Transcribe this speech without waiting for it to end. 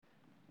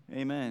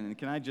Amen. And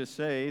can I just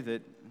say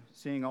that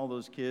seeing all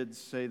those kids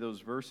say those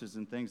verses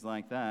and things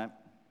like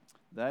that,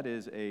 that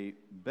is a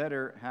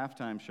better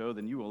halftime show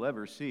than you will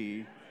ever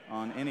see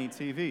on any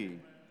TV.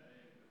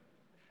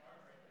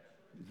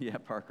 Yeah,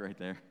 park right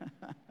there.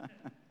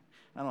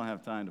 I don't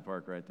have time to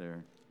park right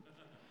there.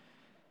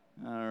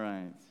 All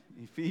right.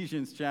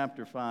 Ephesians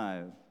chapter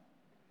 5.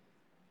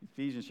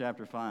 Ephesians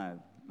chapter 5.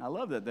 I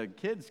love that the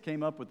kids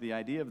came up with the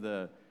idea of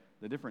the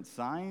different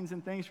signs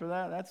and things for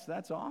that.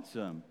 That's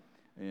awesome.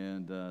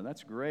 And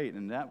that's great.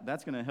 And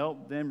that's going to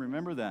help them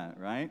remember that,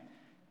 right?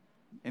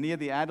 Any of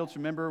the adults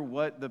remember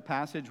what the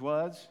passage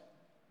was?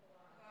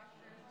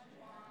 Colossians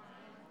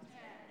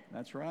 1:10.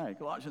 That's right.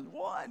 Colossians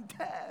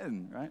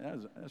 1:10. Right?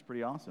 That's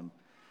pretty awesome.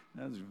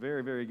 That was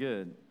very, very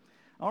good.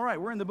 All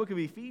right, we're in the book of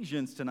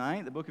Ephesians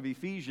tonight, the book of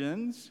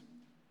Ephesians.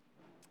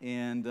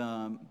 And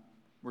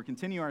we're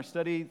continuing our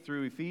study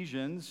through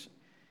Ephesians.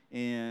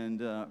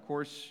 And, of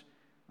course,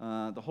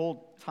 the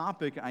whole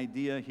topic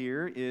idea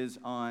here is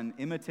on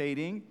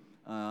imitating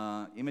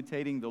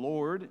the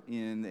Lord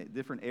in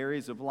different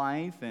areas of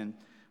life. And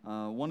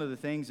one of the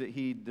things that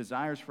He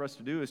desires for us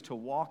to do is to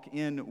walk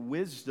in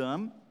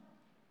wisdom.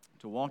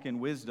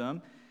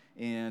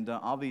 And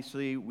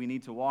obviously, we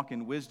need to walk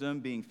in wisdom,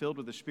 being filled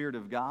with the Spirit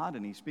of God.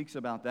 And He speaks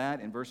about that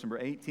in verse number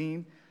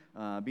 18.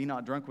 Be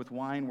not drunk with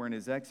wine wherein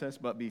is excess,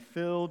 but be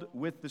filled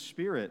with the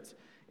Spirit.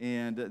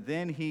 And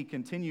then He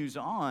continues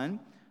on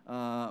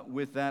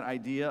with that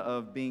idea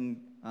of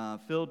being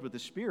filled with the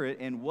Spirit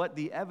and what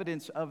the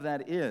evidence of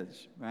that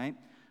is, right?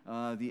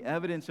 The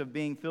evidence of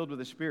being filled with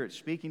the Spirit,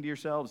 speaking to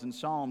yourselves in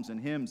psalms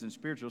and hymns and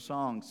spiritual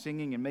songs,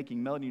 singing and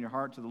making melody in your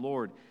heart to the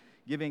Lord,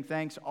 giving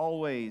thanks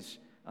always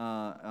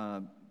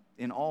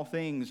in all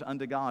things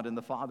unto God in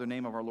the Father,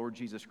 name of our Lord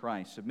Jesus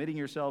Christ, submitting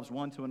yourselves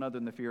one to another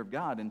in the fear of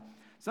God. And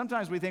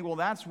sometimes we think, well,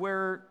 that's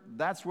where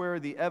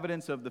the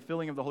evidence of the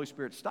filling of the Holy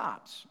Spirit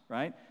stops,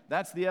 right?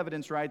 That's the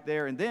evidence right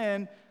there. And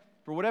then,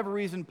 for whatever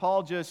reason,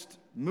 Paul just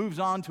moves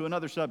on to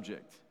another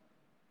subject.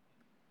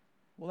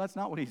 Well, that's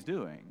not what he's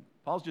doing.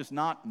 Paul's just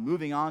not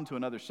moving on to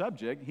another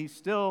subject. He's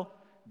still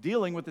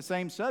dealing with the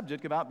same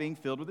subject about being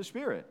filled with the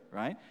Spirit,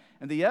 right?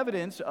 And the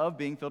evidence of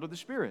being filled with the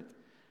Spirit.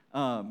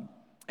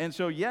 And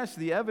so, yes,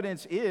 the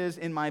evidence is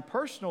in my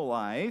personal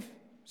life,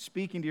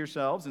 speaking to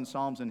yourselves in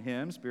psalms and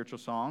hymns, spiritual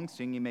songs,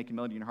 singing, making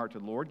melody in your heart to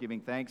the Lord, giving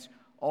thanks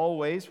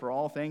always for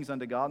all things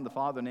unto God and the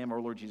Father, in the name of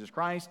our Lord Jesus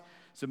Christ,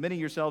 submitting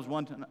yourselves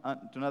one to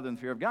another in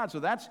the fear of God. So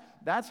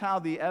that's how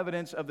the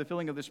evidence of the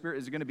filling of the Spirit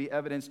is going to be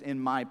evidenced in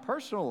my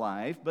personal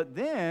life. But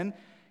then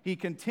he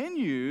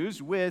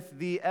continues with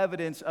the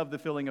evidence of the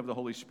filling of the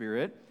Holy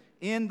Spirit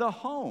in the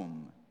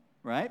home,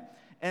 right?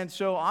 And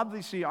so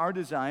obviously our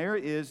desire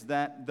is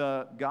that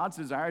God's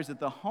desire is that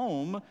the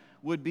home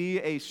would be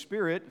a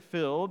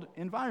Spirit-filled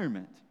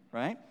environment,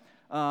 right?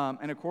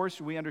 And of course,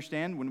 we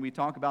understand when we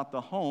talk about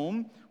the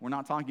home, we're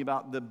not talking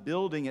about the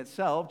building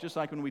itself. Just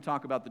like when we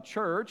talk about the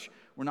church,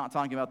 we're not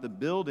talking about the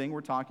building,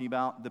 we're talking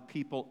about the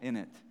people in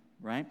it,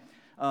 right?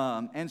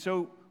 And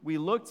so we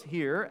looked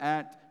here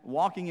at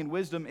walking in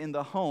wisdom in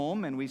the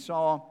home, and we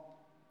saw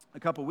a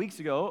couple weeks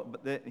ago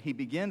that he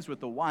begins with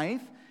the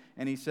wife,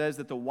 and he says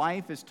that the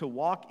wife is to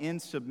walk in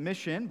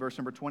submission, verse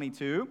number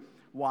 22.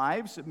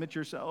 Wives, submit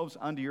yourselves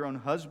unto your own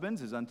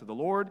husbands as unto the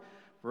Lord.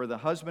 For the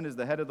husband is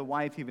the head of the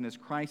wife, even as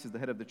Christ is the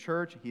head of the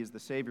church. He is the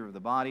Savior of the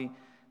body.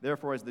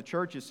 Therefore, as the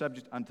church is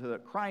subject unto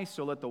Christ,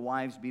 so let the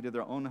wives be to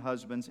their own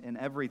husbands in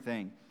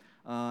everything.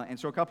 And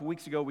so a couple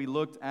weeks ago, we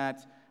looked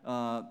at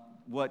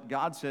what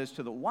God says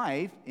to the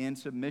wife in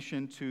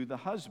submission to the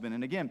husband.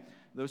 And again,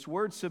 this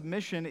word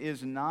submission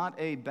is not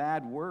a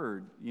bad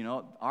word. You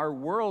know, our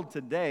world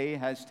today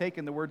has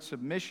taken the word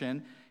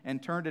submission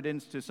and turned it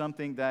into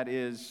something that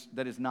is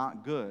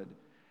not good,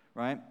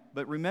 right?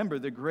 But remember,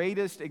 the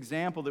greatest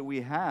example that we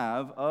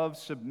have of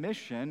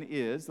submission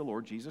is the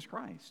Lord Jesus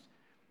Christ.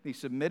 He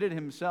submitted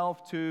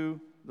himself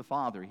to the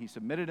Father. He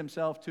submitted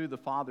himself to the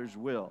Father's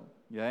will,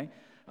 okay?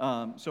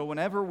 So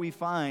whenever we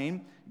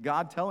find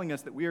God telling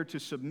us that we are to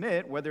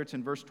submit, whether it's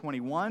in verse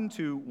 21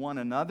 to one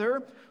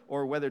another,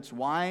 or whether it's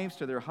wives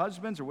to their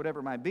husbands, or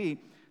whatever it might be,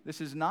 this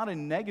is not a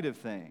negative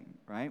thing,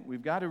 right?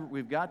 We've got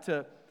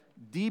to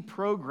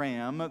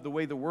deprogram the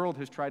way the world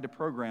has tried to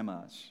program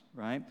us,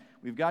 right?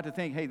 We've got to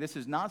think, hey, this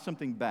is not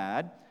something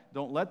bad.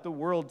 Don't let the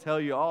world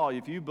tell you, oh,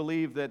 if you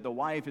believe that the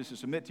wife is to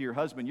submit to your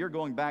husband, you're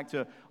going back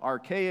to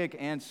archaic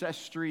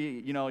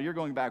ancestry, you're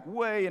going back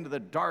way into the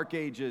dark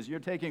ages.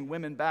 You're taking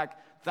women back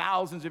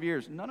thousands of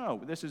years.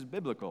 No, this is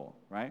biblical,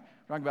 right?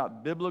 We're talking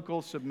about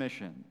biblical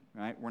submission,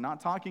 right? We're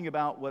not talking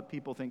about what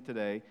people think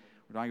today.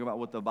 We're talking about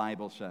what the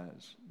Bible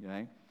says,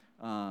 okay?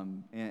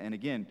 And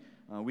again,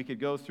 we could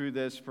go through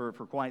this for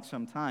quite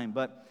some time,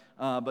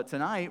 but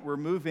tonight we're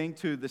moving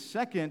to the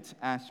second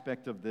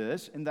aspect of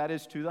this, and that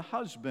is to the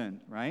husband,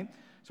 right?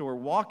 So we're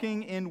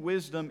walking in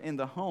wisdom in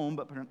the home,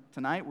 but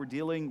tonight we're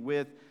dealing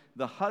with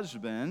the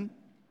husband.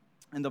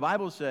 And the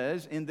Bible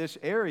says in this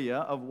area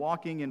of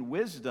walking in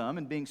wisdom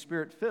and being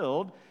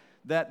Spirit-filled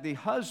that the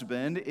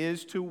husband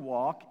is to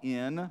walk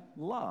in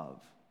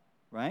love,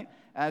 right?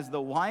 As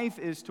the wife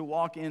is to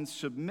walk in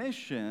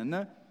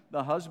submission,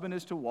 the husband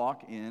is to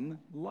walk in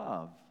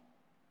love.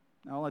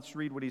 Now let's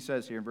read what he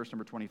says here in verse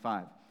number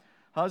 25.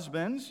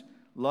 Husbands,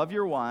 love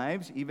your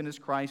wives, even as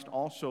Christ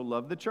also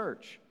loved the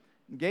church,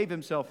 and gave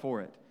himself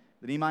for it,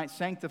 that he might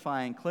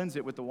sanctify and cleanse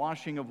it with the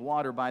washing of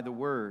water by the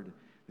word,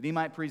 that he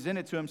might present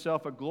it to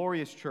himself a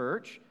glorious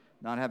church,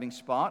 not having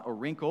spot or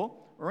wrinkle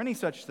or any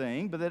such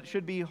thing, but that it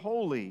should be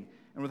holy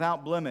and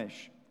without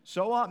blemish.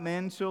 So ought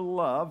men to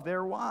love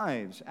their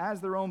wives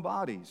as their own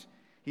bodies.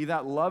 He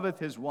that loveth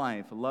his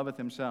wife loveth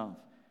himself.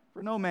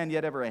 For no man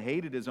yet ever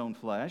hated his own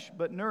flesh,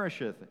 but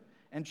nourisheth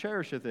and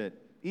cherisheth it,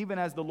 even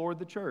as the Lord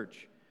the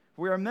church.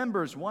 For we are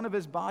members one of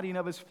his body and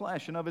of his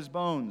flesh and of his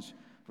bones.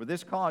 For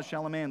this cause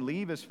shall a man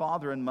leave his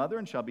father and mother,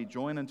 and shall be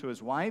joined unto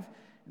his wife,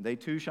 and they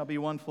two shall be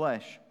one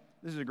flesh.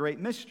 This is a great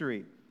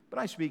mystery, but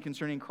I speak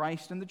concerning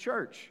Christ and the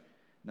church.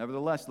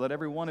 Nevertheless, let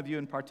every one of you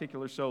in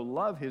particular so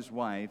love his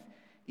wife,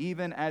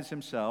 even as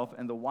himself,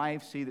 and the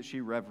wife see that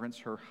she reverence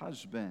her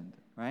husband.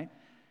 Right?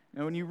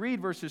 Now, when you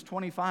read verses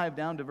 25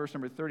 down to verse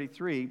number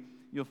 33,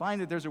 you'll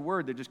find that there's a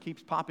word that just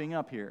keeps popping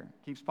up here,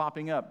 keeps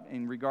popping up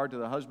in regard to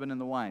the husband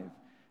and the wife.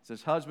 It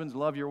says, husbands,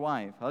 love your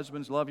wife.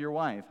 Husbands, love your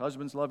wife.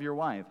 Husbands, love your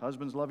wife.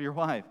 Husbands, love your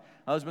wife.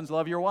 Husbands,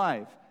 love your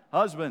wife.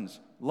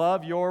 Husbands,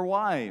 love your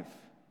wife.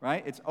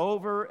 Right? It's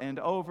over and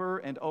over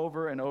and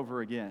over and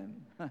over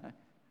again.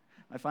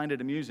 I find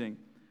it amusing.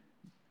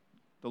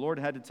 The Lord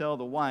had to tell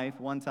the wife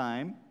one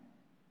time,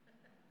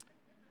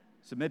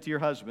 submit to your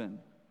husband.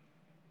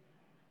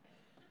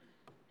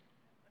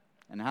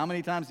 And how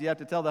many times do you have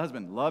to tell the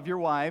husband, love your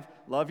wife,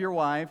 love your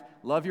wife,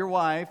 love your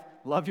wife,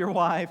 love your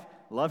wife,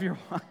 love your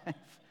wife?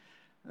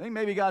 I think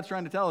maybe God's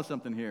trying to tell us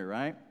something here,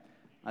 right?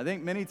 I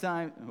think many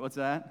times, what's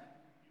that?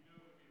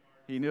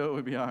 He knew it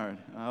would be hard.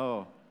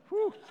 Oh,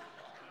 whew.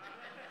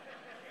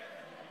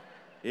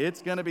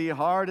 It's going to be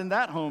hard in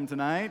that home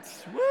tonight.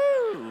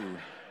 Woo!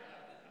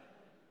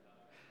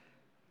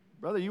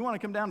 Brother, you want to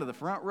come down to the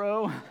front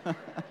row?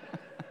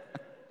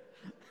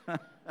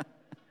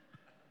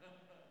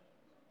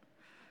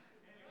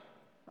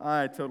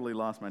 I totally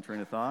lost my train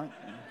of thought.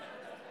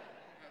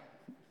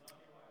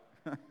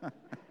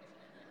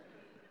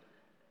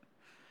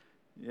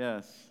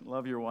 Yes,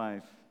 love your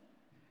wife,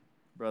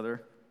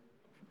 brother.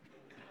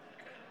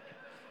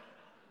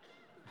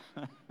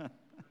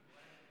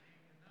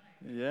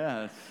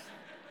 Yes.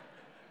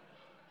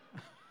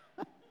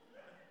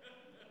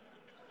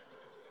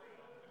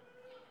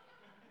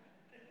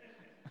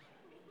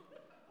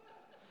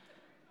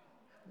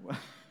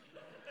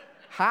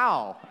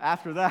 How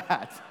after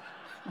that?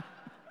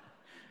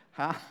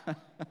 How?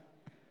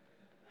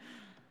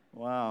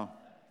 Wow.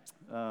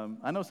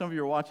 I know some of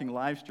you are watching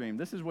live stream.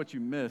 This is what you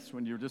miss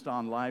when you're just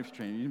on live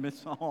stream. You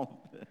miss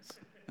all of this.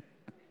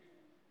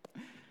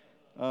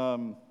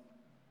 I'm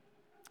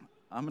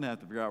going to have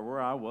to figure out where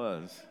I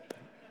was.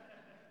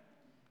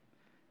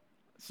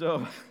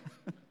 So,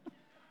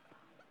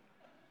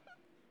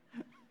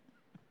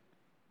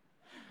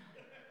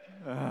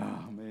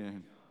 oh,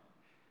 man.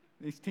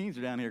 These teens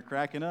are down here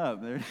cracking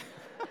up.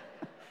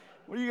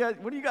 What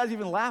are you guys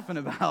even laughing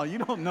about? You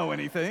don't know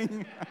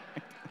anything.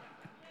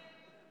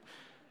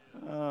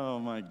 Oh,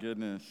 my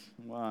goodness.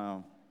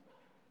 Wow.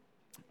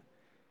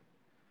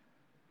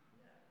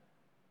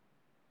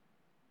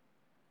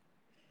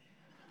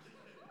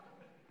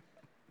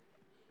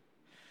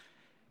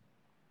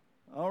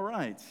 All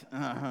right.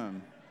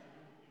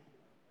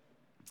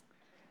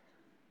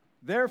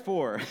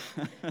 Therefore,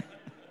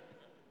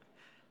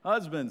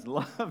 husbands,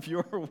 love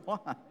your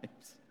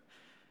wives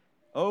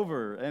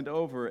over and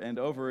over and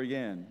over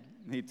again.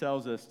 He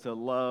tells us to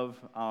love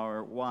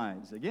our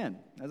wives. Again,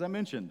 as I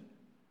mentioned,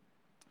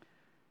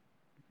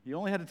 he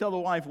only had to tell the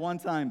wife one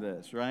time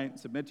this, right?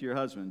 Submit to your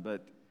husband.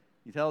 But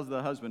he tells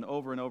the husband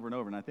over and over and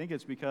over. And I think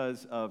it's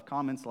because of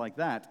comments like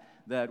that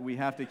that we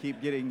have to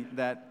keep getting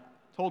that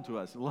told to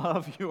us.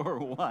 Love your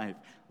wife.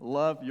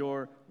 Love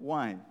your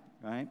wife,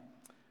 right?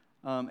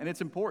 And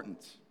it's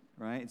important,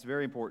 right? It's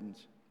very important.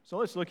 So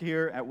let's look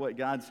here at what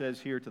God says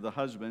here to the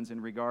husbands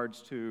in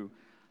regards to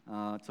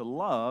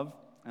love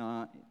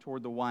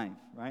toward the wife,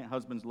 right?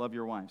 Husbands, love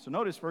your wife. So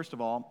notice, first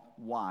of all,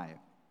 why?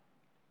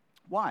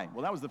 Why?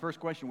 Well, that was the first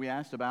question we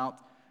asked about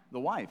the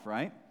wife,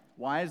 right?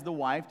 Why is the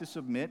wife to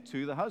submit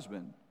to the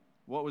husband?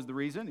 What was the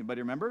reason?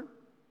 Anybody remember?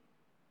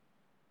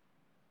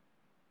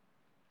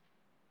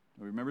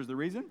 Who remembers the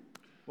reason?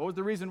 What was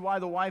the reason why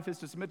the wife is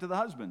to submit to the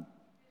husband?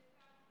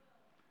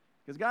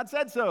 Because God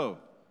said so.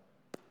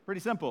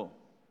 Pretty simple,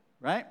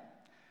 right?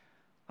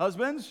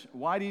 Husbands,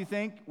 why do you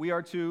think we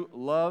are to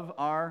love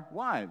our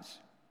wives?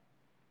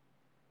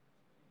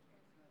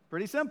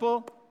 Pretty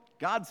simple.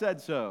 God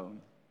said so,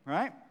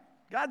 right?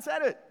 God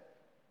said it.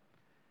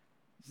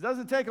 It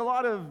doesn't take a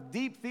lot of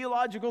deep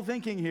theological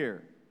thinking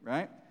here,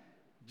 right?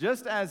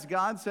 Just as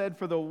God said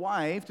for the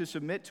wife to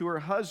submit to her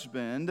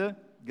husband,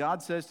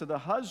 God says to the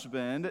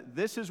husband,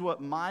 this is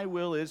what my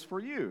will is for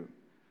you.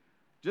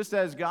 Just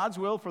as God's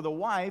will for the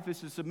wife is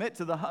to submit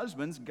to the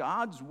husbands,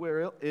 God's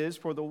will is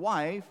for the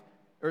wife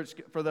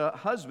for the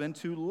husband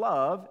to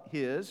love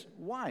his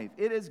wife.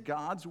 It is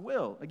God's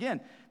will.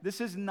 Again, this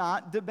is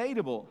not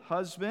debatable.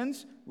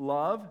 Husbands,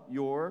 love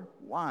your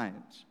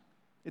wives.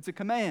 It's a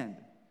command.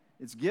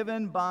 It's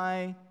given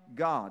by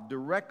God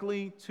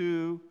directly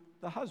to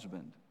the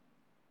husband.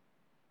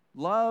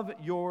 Love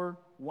your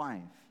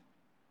wife.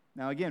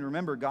 Now again,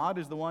 remember, God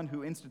is the one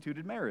who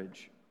instituted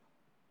marriage.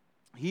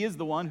 He is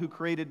the one who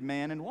created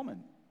man and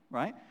woman,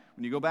 right?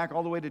 When you go back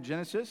all the way to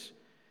Genesis,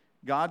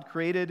 God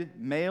created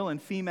male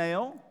and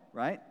female,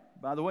 right?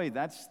 By the way,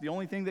 that's the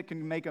only thing that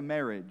can make a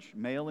marriage,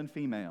 male and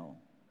female.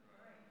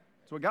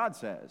 That's what God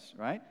says,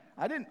 right?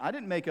 I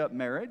didn't make up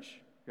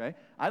marriage, okay?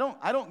 I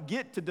don't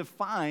get to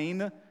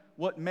define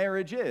what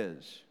marriage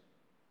is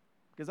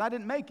because I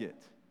didn't make it,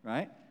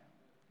 right?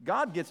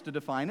 God gets to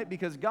define it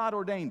because God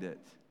ordained it.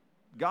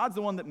 God's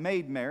the one that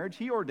made marriage.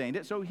 He ordained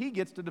it, so He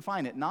gets to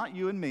define it. Not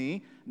you and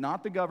me,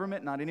 not the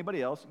government, not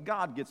anybody else.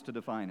 God gets to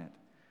define it.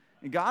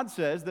 And God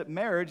says that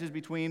marriage is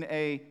between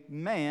a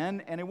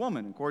man and a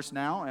woman. Of course,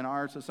 now in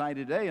our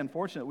society today,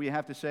 unfortunately, we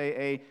have to say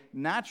a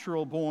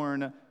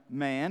natural-born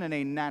man and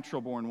a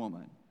natural-born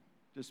woman,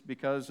 just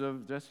because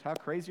of just how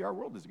crazy our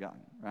world has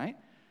gotten, right?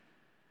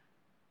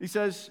 He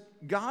says,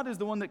 God is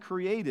the one that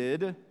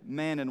created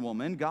man and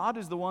woman. God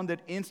is the one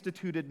that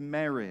instituted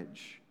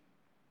marriage.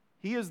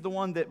 He is the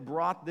one that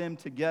brought them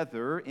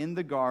together in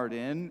the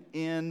garden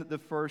in the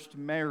first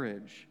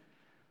marriage.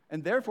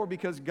 And therefore,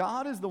 because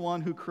God is the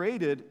one who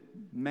created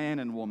man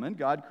and woman,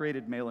 God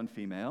created male and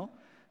female,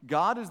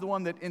 God is the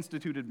one that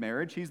instituted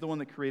marriage, He's the one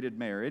that created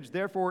marriage,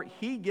 therefore,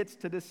 He gets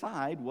to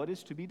decide what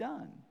is to be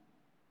done.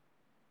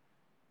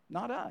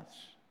 Not us,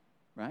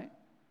 right?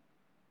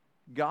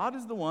 God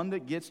is the one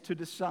that gets to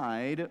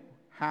decide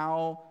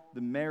how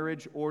the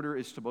marriage order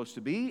is supposed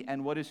to be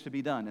and what is to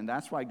be done. And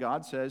that's why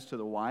God says to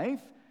the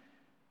wife,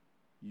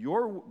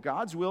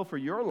 God's will for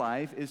your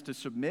life is to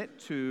submit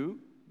to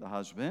the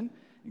husband.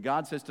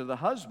 God says to the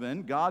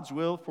husband, God's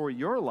will for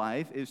your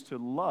life is to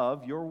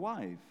love your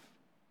wife.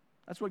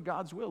 That's what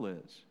God's will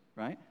is,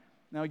 right?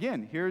 Now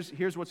again,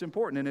 here's what's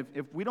important. And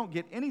if we don't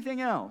get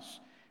anything else,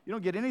 you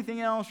don't get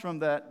anything else from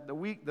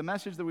the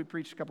message that we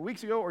preached a couple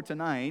weeks ago or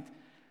tonight,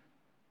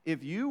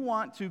 if you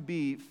want to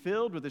be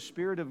filled with the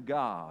Spirit of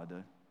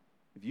God,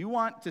 if you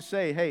want to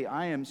say, hey,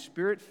 I am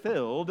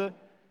Spirit-filled,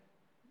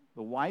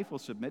 the wife will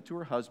submit to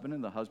her husband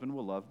and the husband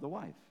will love the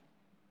wife.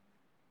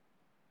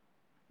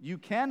 You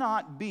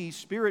cannot be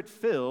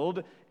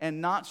Spirit-filled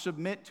and not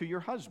submit to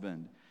your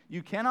husband.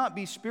 You cannot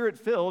be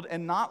Spirit-filled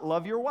and not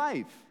love your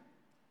wife.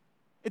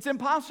 It's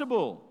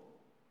impossible.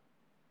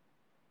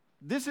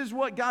 This is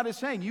what God is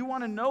saying. You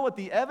want to know what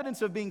the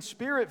evidence of being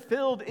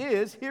Spirit-filled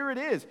is? Here it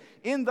is.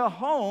 In the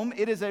home,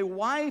 it is a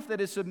wife that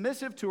is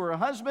submissive to her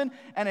husband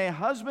and a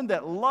husband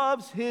that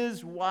loves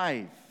his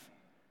wife.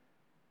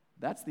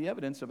 That's the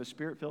evidence of a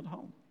Spirit-filled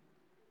home.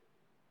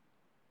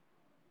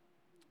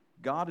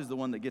 God is the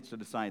one that gets to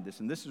decide this,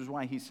 and this is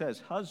why He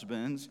says,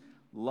 husbands,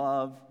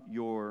 love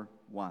your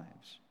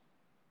wives.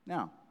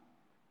 Now,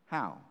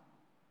 how?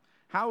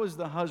 How is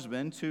the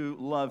husband to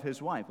love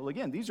his wife? Well,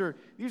 again, these are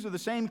the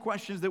same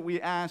questions that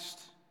we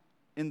asked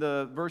in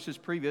the verses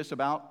previous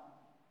about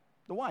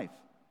the wife.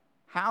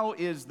 How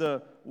is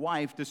the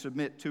wife to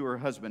submit to her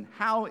husband?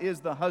 How is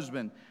the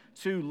husband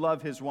to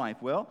love his wife?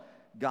 Well,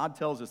 God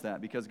tells us that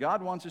because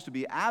God wants us to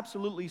be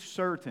absolutely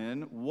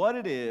certain what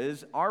it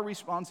is, our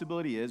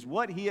responsibility is,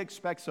 what He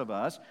expects of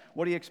us,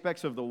 what He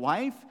expects of the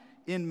wife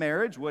in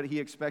marriage, what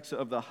He expects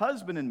of the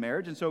husband in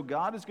marriage. And so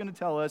God is going to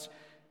tell us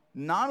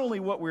not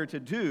only what we're to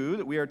do,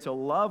 that we are to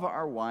love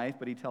our wife,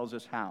 but He tells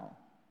us how.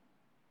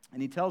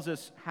 And He tells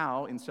us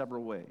how in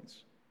several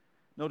ways.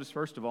 Notice,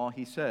 first of all,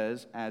 He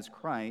says, as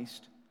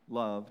Christ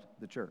loved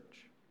the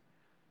church.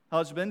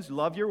 Husbands,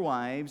 love your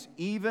wives,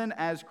 even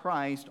as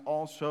Christ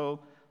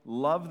also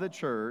loved the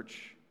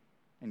church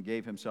and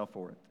gave Himself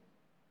for it.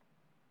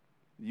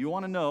 You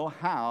want to know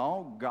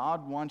how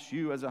God wants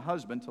you as a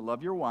husband to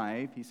love your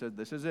wife? He said,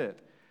 this is it.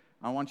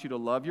 I want you to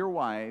love your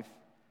wife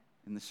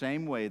in the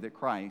same way that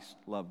Christ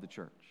loved the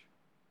church.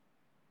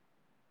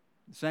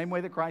 The same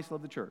way that Christ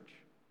loved the church.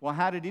 Well,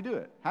 how did He do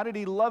it? How did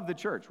He love the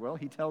church? Well,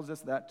 He tells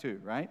us that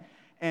too, right?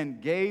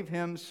 And gave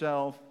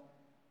Himself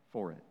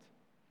for it.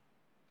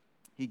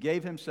 He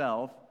gave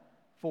Himself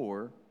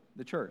for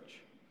the church.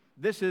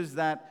 This is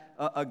that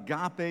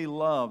agape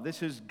love.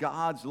 This is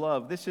God's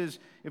love. This is,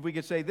 if we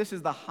could say, this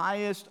is the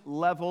highest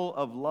level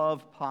of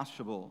love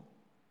possible.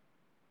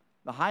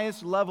 The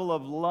highest level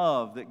of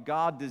love that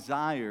God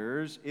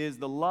desires is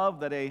the love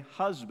that a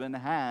husband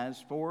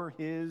has for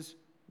his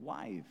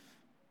wife.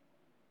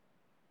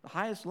 The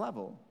highest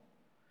level.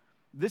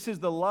 This is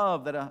the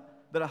love that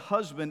a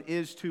husband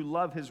is to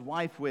love his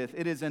wife with.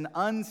 It is an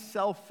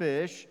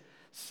unselfish,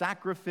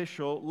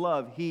 sacrificial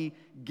love. He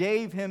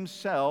gave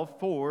Himself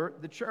for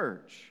the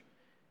church.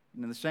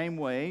 And in the same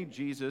way,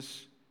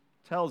 Jesus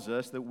tells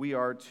us that we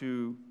are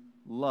to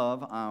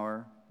love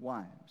our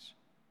wives.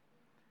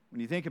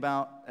 When you think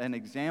about an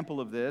example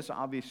of this,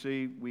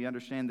 obviously we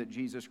understand that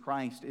Jesus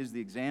Christ is the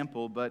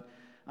example, but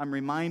I'm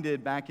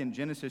reminded back in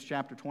Genesis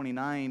chapter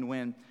 29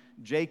 when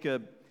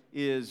Jacob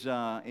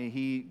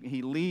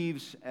he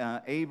leaves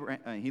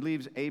he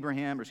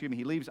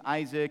leaves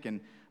Isaac,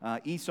 and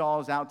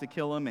Esau's out to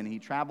kill him, and he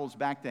travels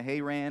back to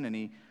Haran, and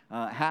he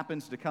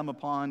happens to come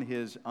upon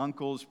his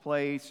uncle's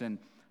place, and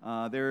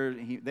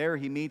there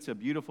he meets a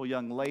beautiful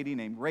young lady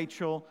named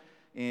Rachel,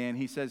 and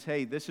he says,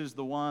 hey, this is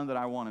the one that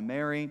I want to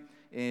marry.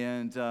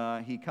 And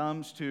he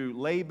comes to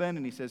Laban,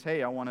 and he says,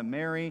 hey, I want to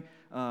marry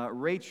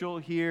Rachel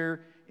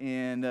here.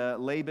 And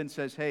Laban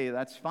says, hey,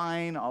 that's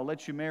fine. I'll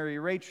let you marry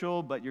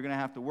Rachel, but you're going to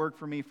have to work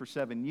for me for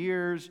 7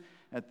 years.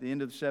 At the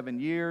end of the 7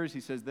 years, he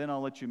says, then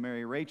I'll let you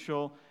marry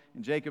Rachel.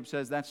 And Jacob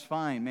says, that's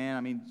fine, man.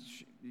 I mean,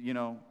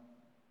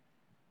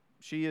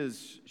 she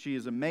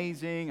is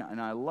amazing, and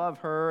I love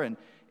her,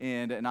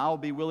 and I'll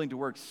be willing to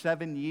work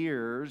 7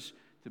 years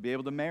to be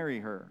able to marry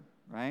her,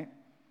 right?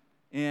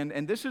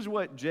 And this is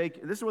what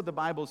the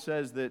Bible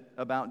says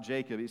about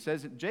Jacob. It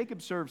says that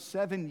Jacob served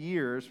 7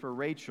 years for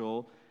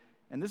Rachel,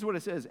 and this is what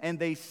it says, and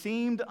they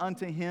seemed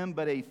unto him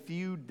but a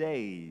few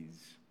days.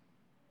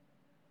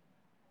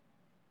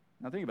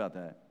 Now think about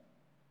that.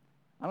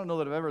 I don't know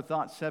that I've ever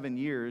thought 7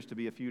 years to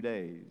be a few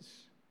days,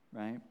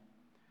 right?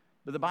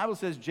 But the Bible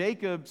says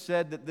Jacob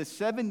said that the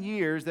 7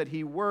 years that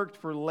he worked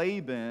for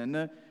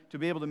Laban to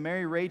be able to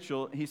marry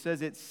Rachel, he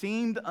says it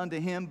seemed unto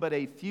him but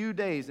a few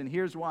days, and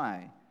here's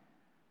why.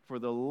 For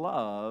the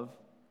love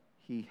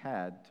he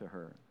had to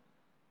her.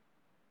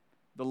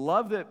 The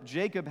love that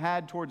Jacob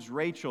had towards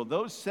Rachel,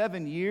 those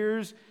 7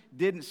 years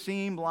didn't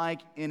seem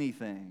like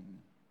anything.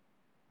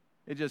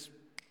 It just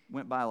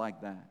went by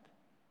like that.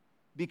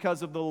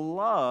 Because of the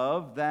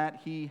love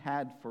that he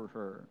had for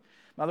her.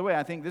 By the way,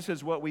 I think this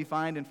is what we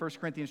find in 1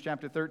 Corinthians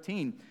chapter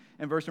 13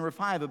 and verse number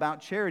 5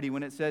 about charity,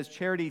 when it says,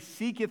 charity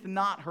seeketh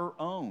not her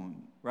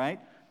own, right?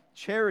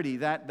 Charity,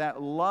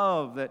 that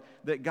love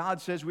that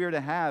God says we are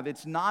to have,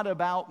 it's not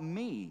about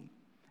me.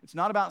 It's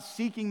not about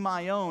seeking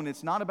my own.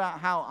 It's not about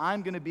how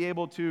I'm going to be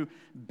able to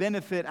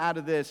benefit out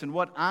of this and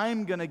what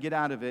I'm going to get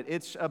out of it.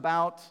 It's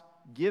about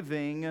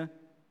giving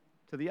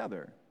to the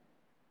other.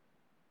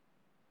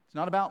 It's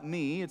not about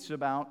me. It's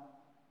about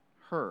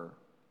her.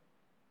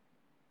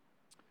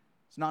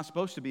 It's not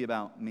supposed to be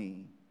about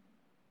me.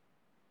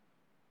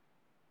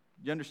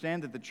 Do you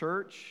understand that the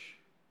church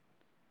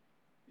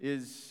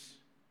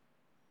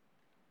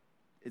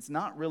it's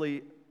not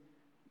really,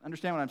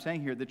 understand what I'm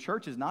saying here, the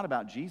church is not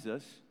about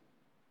Jesus.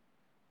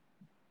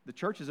 The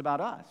church is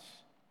about us.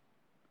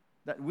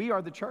 That we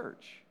are the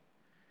church.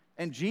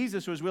 And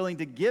Jesus was willing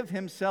to give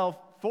himself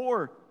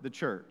for the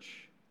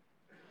church.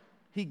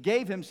 He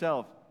gave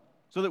himself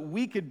so that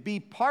we could be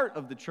part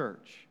of the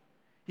church.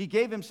 He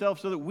gave himself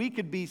so that we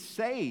could be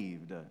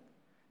saved.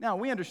 Now,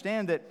 we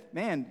understand that,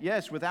 man,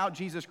 yes, without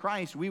Jesus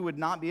Christ, we would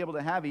not be able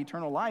to have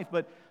eternal life.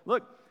 But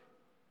look,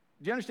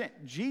 do you understand?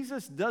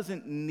 Jesus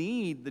doesn't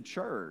need the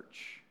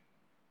church.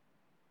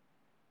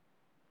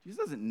 Jesus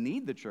doesn't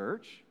need the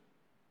church.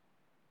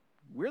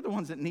 We're the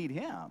ones that need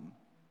him,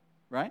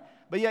 right?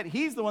 But yet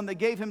he's the one that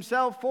gave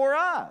himself for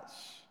us.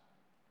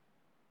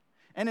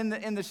 And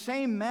in the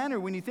same manner,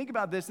 when you think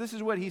about this, this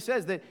is what he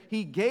says, that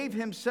he gave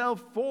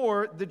himself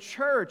for the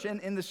church.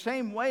 And in the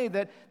same way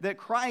that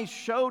Christ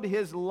showed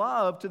his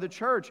love to the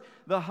church,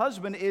 the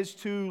husband is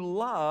to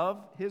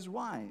love his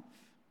wife,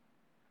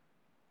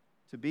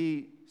 to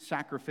be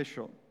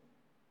sacrificial,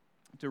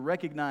 to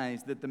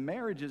recognize that the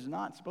marriage is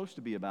not supposed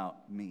to be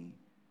about me.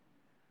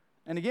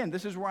 And again,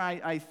 this is where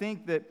I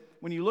think that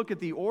when you look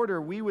at the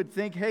order, we would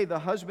think, hey, the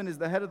husband is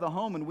the head of the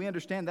home, and we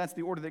understand that's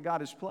the order that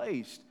God has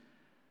placed.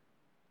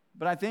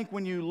 But I think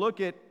when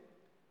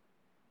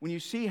you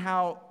see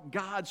how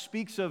God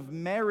speaks of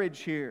marriage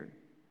here,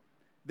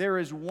 there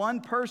is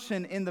one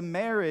person in the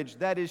marriage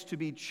that is to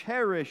be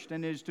cherished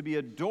and is to be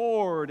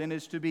adored and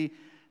is to be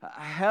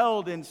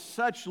held in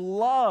such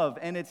love,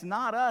 and it's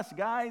not us,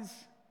 guys.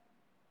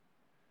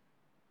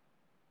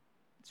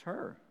 It's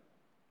her.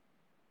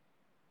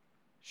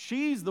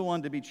 She's the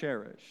one to be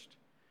cherished.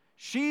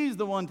 She's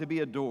the one to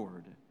be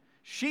adored.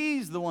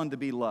 She's the one to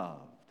be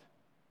loved.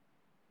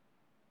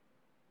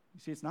 You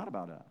see, it's not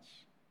about us.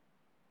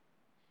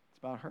 It's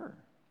about her.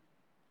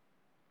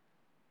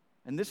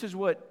 And this is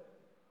what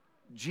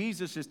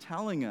Jesus is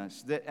telling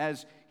us, that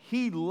as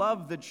he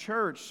loved the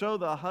church, so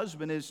the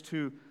husband is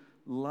to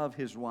love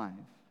his wife.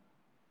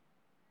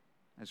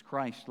 As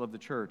Christ loved the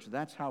church,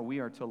 that's how we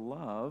are to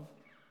love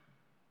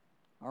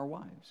our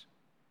wives.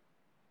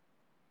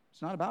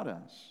 It's not about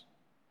us,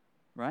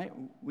 right?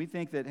 We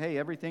think that, hey,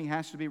 everything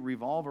has to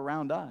revolve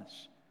around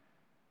us.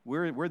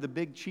 We're the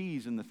big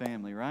cheese in the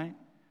family, right?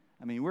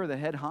 I mean, we're the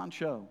head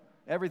honcho.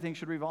 Everything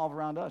should revolve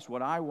around us.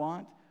 What I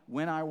want,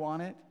 when I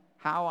want it,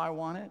 how I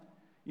want it.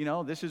 You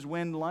know, this is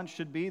when lunch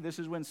should be. This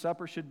is when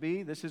supper should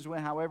be. This is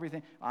how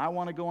everything. I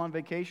want to go on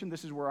vacation.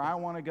 This is where I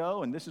want to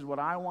go, and this is what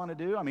I want to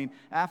do. I mean,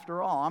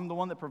 after all, I'm the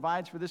one that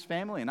provides for this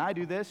family, and I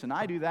do this, and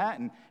I do that,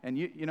 and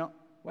you know,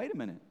 wait a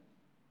minute.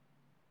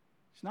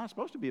 It's not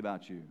supposed to be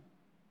about you.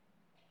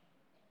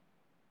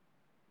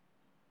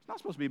 It's not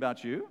supposed to be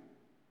about you.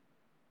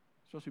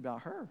 It's supposed to be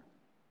about her.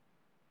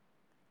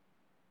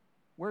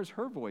 Where's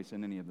her voice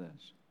in any of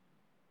this?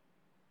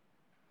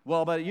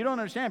 Well, but you don't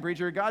understand,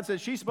 preacher. God says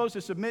she's supposed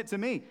to submit to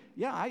me.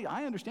 Yeah,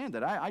 I understand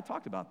that. I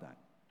talked about that.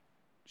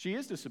 She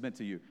is to submit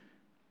to you.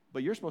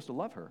 But you're supposed to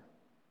love her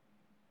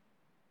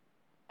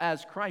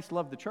as Christ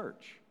loved the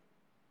church.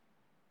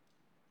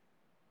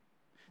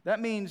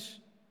 That means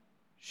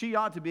she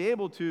ought to be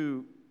able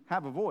to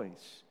have a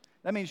voice.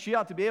 That means she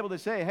ought to be able to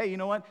say, hey, you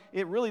know what?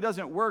 It really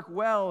doesn't work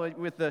well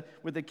with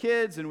the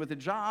kids and with the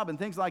job and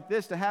things like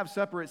this to have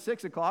supper at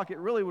 6 o'clock. It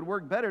really would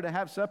work better to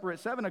have supper at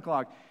 7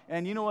 o'clock.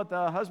 And you know what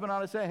the husband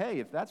ought to say? Hey,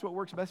 if that's what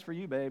works best for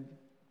you, babe,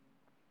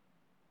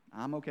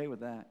 I'm okay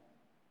with that.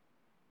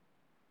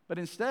 But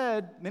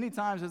instead, many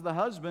times as the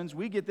husbands,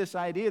 we get this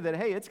idea that,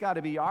 hey, it's got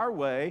to be our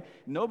way.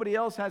 Nobody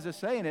else has a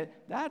say in it.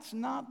 That's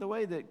not the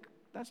way that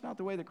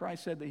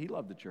Christ said that he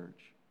loved the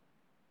church.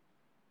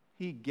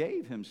 He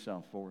gave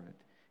himself for it.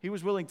 He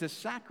was willing to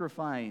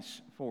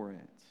sacrifice for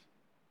it.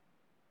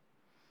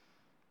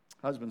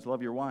 Husbands,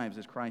 love your wives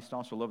as Christ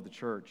also loved the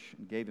church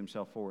and gave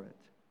himself for it.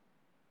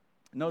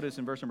 Notice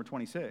in verse number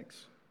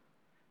 26,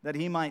 that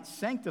he might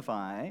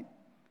sanctify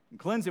and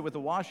cleanse it with the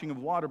washing of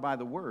water by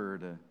the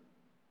word,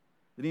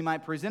 that he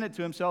might present it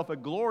to himself a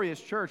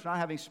glorious church, not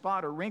having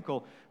spot or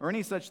wrinkle or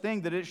any such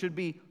thing, that it should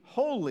be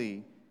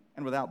holy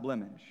and without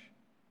blemish.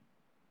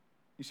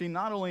 You see,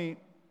 not only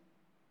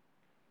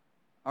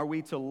are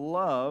we to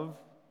love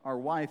our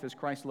wife as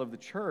Christ loved the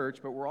church,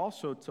 but we're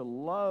also to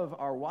love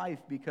our wife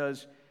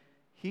because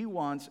he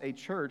wants a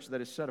church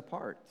that is set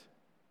apart.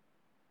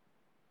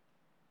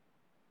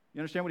 You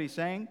understand what he's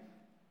saying?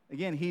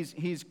 Again,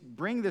 he's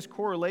bringing this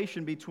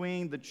correlation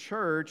between the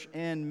church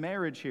and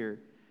marriage here.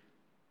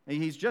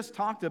 And he's just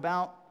talked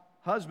about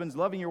husbands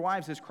loving your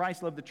wives as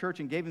Christ loved the church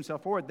and gave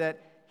himself for it,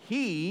 that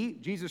he,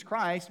 Jesus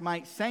Christ,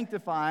 might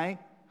sanctify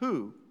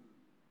who?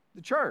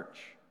 The church.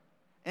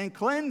 And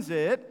cleanse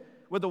it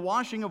with the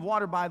washing of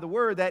water by the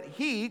word, that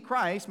he,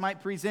 Christ,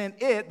 might present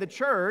it, the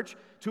church,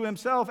 to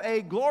himself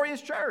a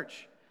glorious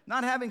church,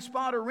 not having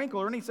spot or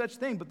wrinkle or any such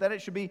thing, but that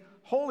it should be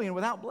holy and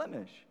without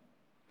blemish.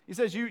 He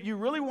says, you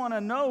really want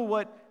to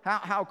know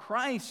how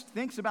Christ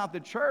thinks about the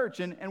church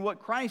and what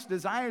Christ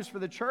desires for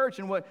the church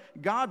and what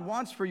God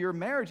wants for your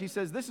marriage. He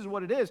says, this is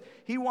what it is.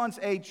 He wants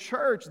a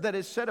church that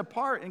is set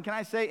apart. And can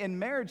I say, in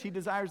marriage, he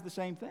desires the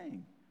same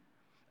thing.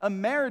 A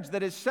marriage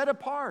that is set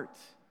apart.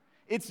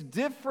 It's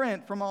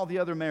different from all the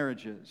other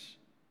marriages,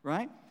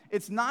 right?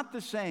 It's not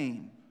the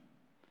same.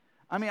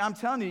 I mean, I'm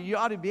telling you, you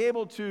ought to be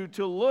able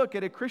to look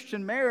at a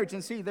Christian marriage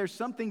and see there's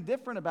something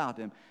different about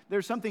him.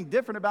 There's something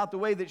different about the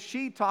way that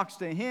she talks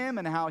to him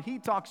and how he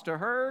talks to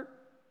her.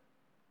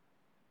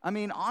 I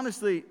mean,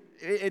 honestly,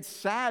 it's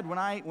sad when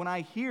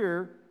I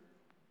hear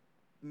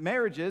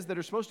marriages that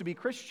are supposed to be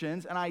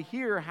Christians and I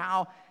hear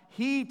how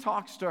he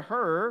talks to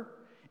her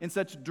in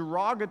such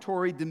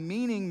derogatory,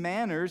 demeaning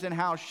manners, and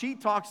how she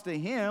talks to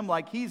him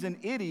like he's an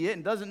idiot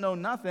and doesn't know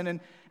nothing. And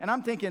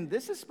I'm thinking,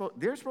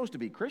 they're supposed to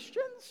be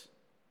Christians?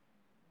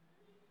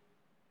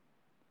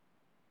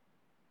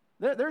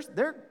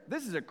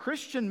 This is a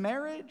Christian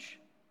marriage?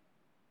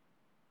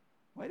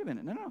 Wait a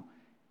minute, no.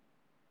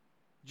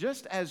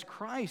 Just as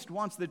Christ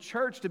wants the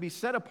church to be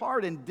set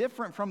apart and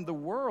different from the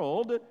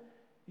world,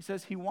 he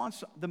says he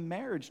wants the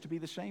marriage to be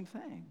the same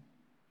thing.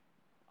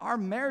 Our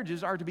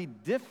marriages are to be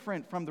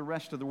different from the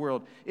rest of the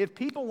world. If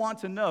people want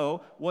to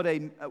know what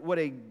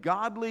a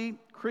godly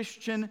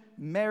Christian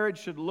marriage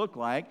should look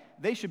like,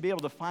 they should be able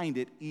to find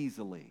it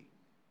easily.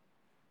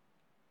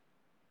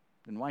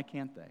 Then why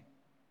can't they?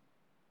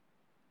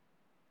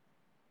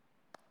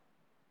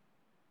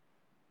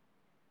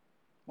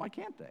 Why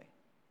can't they?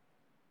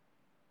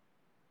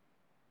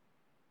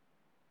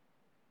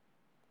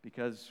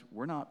 Because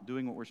we're not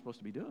doing what we're supposed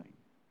to be doing.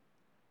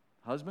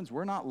 Husbands,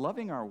 we're not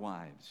loving our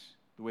wives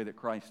the way that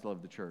Christ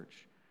loved the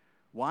church.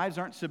 Wives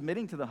aren't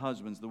submitting to the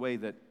husbands the way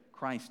that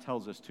Christ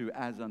tells us to,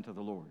 as unto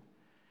the Lord.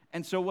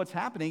 And so what's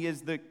happening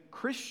is the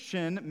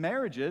Christian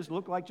marriages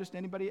look like just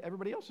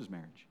everybody else's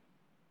marriage.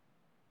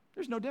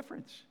 There's no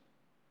difference.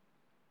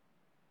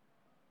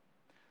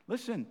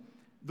 Listen,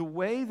 the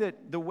way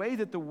that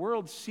the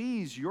world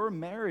sees your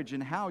marriage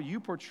and how you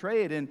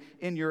portray it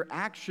in your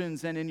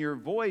actions and in your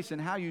voice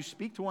and how you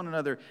speak to one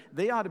another,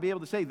 they ought to be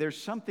able to say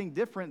there's something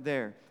different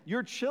there.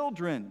 Your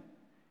children.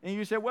 And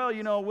you say,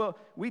 well,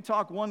 we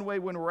talk one way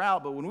when we're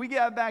out, but when we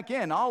get back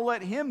in, I'll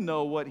let him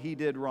know what he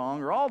did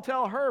wrong, or I'll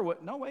tell her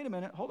what. No, wait a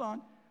minute, hold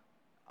on.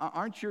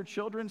 Aren't your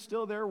children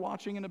still there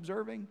watching and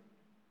observing?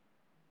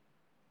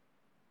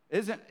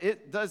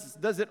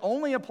 Does it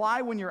only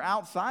apply when you're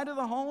outside of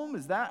the home?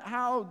 Is that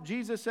how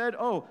Jesus said,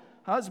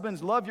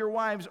 husbands, love your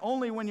wives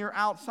only when you're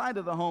outside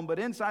of the home, but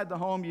inside the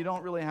home, you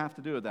don't really have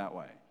to do it that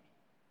way?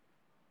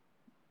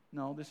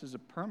 No, this is a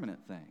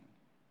permanent thing.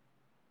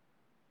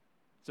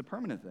 It's a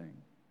permanent thing.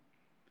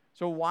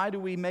 So why do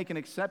we make an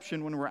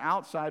exception when we're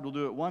outside, we'll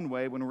do it one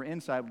way, when we're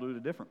inside, we'll do it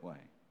a different way?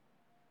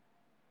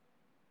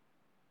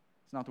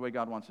 It's not the way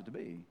God wants it to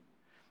be.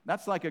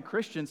 That's like a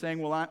Christian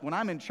saying, well, when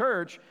I'm in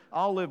church,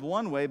 I'll live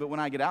one way, but when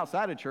I get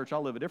outside of church,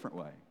 I'll live a different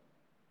way.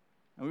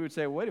 And we would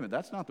say, well, wait a minute,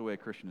 that's not the way a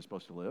Christian is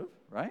supposed to live,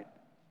 right?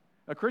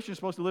 A Christian is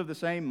supposed to live the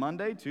same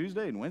Monday,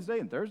 Tuesday, and Wednesday,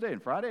 and Thursday,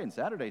 and Friday, and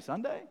Saturday,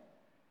 Sunday.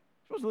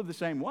 supposed to live the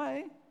same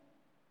way.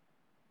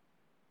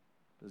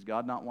 Does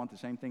God not want the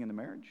same thing in the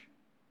marriage?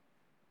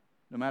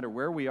 No matter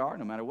where we are,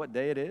 no matter what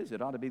day it is,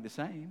 it ought to be the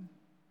same.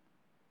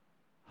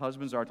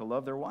 Husbands are to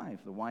love their wife.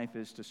 The wife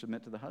is to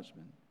submit to the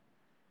husband.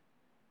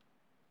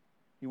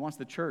 He wants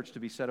the church to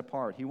be set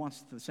apart. He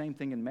wants the same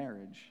thing in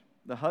marriage.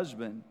 The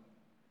husband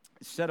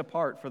is set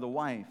apart for the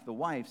wife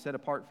set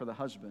apart for the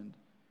husband.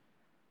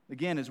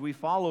 Again, as we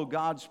follow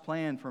God's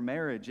plan for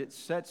marriage, it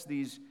sets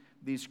these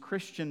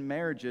Christian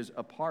marriages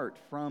apart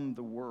from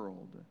the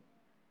world.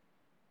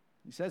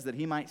 He says that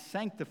he might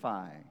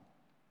sanctify.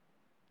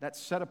 That's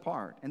set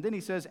apart. And then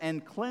he says,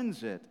 and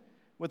cleanse it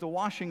with the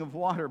washing of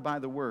water by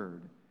the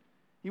word.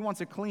 He wants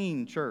a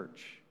clean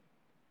church.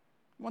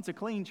 He wants a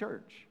clean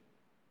church.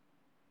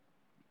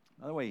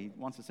 By the way, he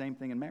wants the same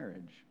thing in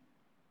marriage.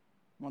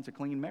 He wants a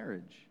clean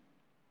marriage,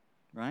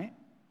 right?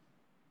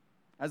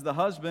 As the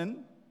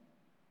husband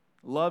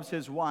loves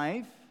his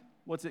wife,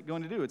 what's it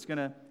going to do? It's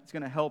going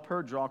to help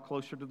her draw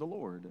closer to the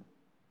Lord.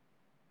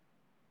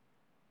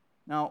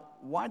 Now,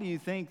 why do you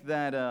think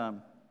that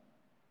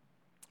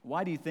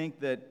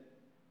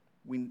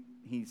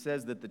he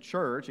says that the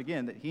church,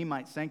 again, that he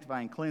might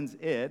sanctify and cleanse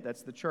it,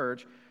 that's the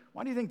church.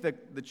 Why do you think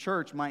that the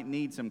church might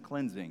need some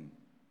cleansing?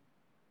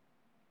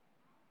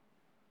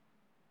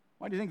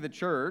 Why do you think the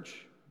church,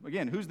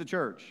 again, who's the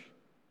church?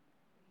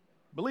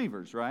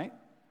 Believers, right?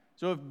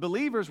 So if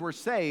believers were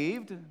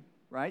saved,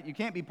 right, you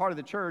can't be part of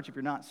the church if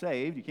you're not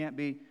saved. You can't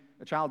be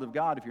a child of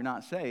God if you're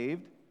not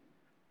saved.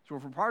 So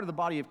if we're part of the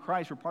body of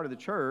Christ, we're part of the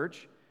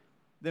church,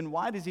 then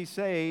why does he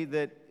say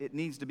that it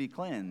needs to be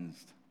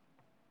cleansed?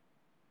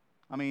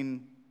 I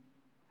mean,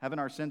 haven't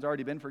our sins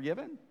already been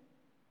forgiven?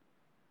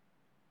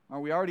 Are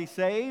we already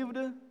saved?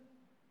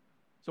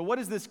 So what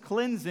is this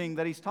cleansing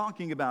that he's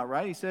talking about,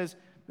 right? He says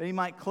that he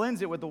might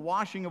cleanse it with the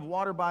washing of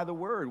water by the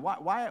word.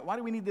 Why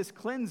do we need this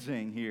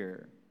cleansing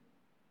here?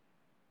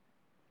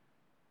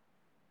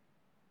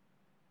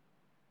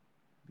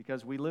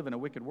 Because we live in a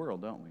wicked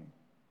world, don't we?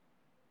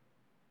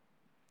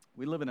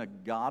 We live in a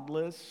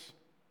godless,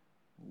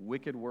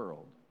 wicked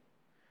world.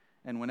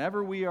 And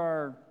whenever we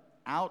are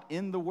out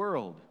in the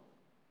world,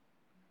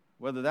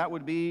 whether that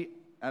would be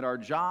at our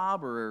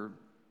job or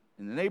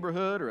in the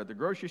neighborhood or at the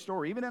grocery store,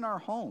 or even in our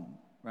home,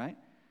 right?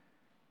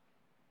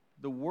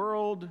 The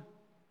world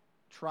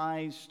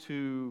tries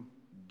to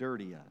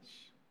dirty us.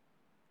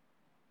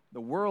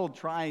 The world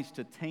tries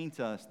to taint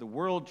us. The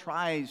world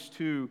tries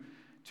to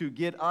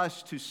get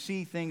us to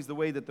see things the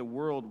way that the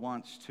world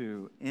wants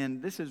to.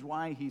 And this is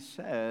why he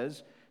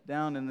says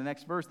down in the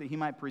next verse that he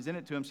might present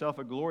it to himself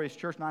a glorious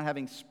church, not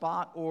having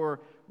spot or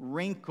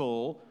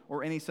wrinkle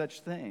or any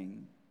such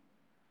thing.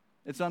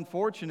 It's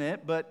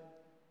unfortunate, but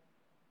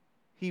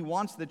he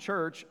wants the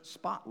church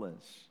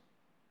spotless.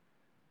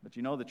 But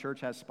you know the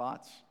church has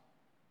spots.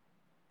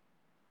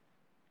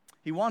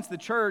 He wants the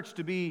church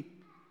to be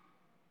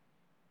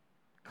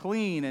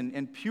clean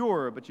and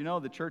pure, but you know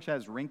the church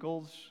has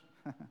wrinkles.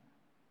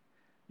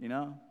 You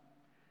know?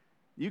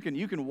 You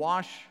can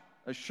wash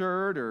a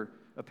shirt or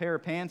a pair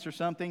of pants or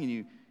something and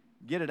you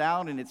get it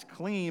out and it's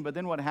clean, but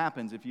then what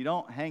happens? If you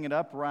don't hang it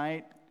up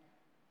right,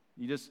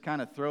 you just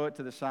kind of throw it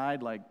to the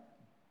side like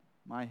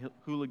my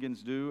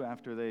hooligans do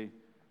after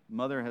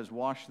mother has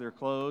washed their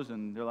clothes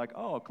and they're like,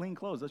 oh, clean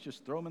clothes, let's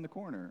just throw them in the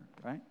corner,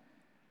 right?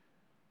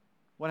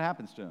 What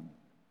happens to them?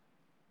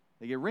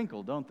 They get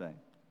wrinkled, don't they?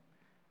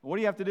 What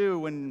do you have to do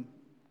when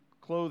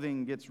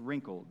clothing gets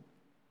wrinkled?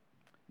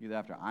 You either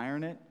have to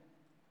iron it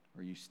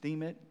or you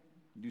steam it.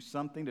 You do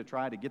something to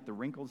try to get the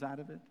wrinkles out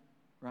of it,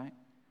 right?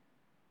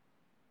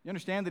 You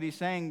understand that he's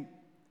saying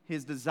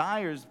his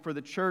desires for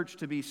the church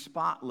to be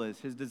spotless,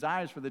 his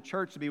desires for the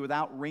church to be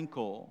without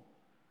wrinkle.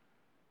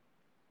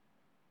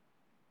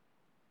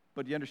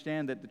 But you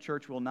understand that the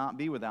church will not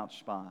be without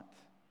spot.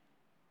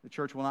 The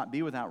church will not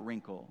be without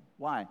wrinkle.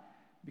 Why?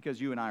 Because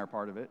you and I are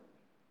part of it.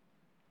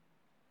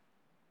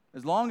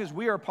 As long as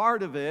we are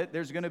part of it,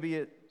 there's going to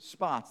be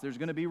spots. There's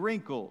going to be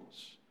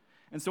wrinkles.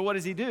 And so what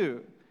does he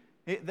do?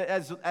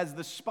 As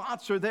the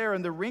spots are there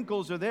and the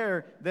wrinkles are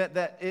there,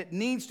 that it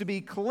needs to be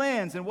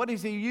cleansed. And what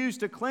does he use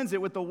to cleanse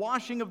it? With the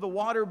washing of the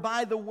water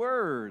by the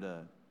word.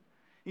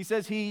 He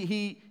says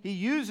he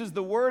uses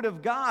the word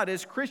of God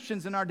as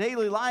Christians in our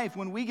daily life.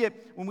 When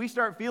we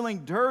start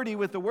feeling dirty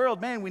with the world,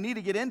 man, we need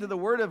to get into the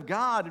word of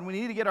God, and we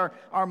need to get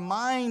our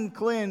mind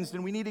cleansed,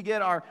 and we need to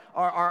get our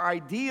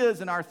ideas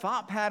and our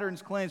thought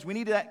patterns cleansed. We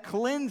need that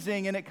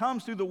cleansing, and it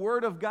comes through the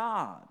word of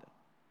God.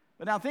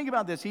 But now think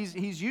about this.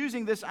 He's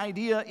using this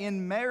idea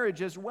in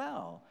marriage as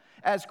well.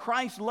 As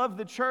Christ loved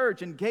the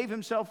church and gave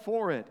himself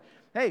for it.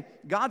 Hey,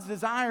 God's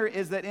desire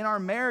is that in our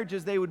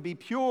marriages they would be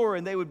pure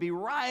and they would be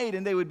right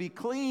and they would be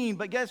clean.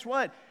 But guess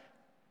what?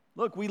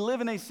 Look, we live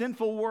in a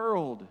sinful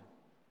world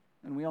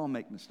and we all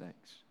make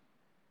mistakes.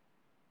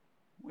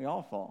 We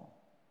all fall.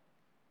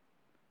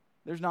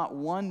 There's not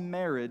one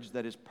marriage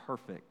that is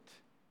perfect.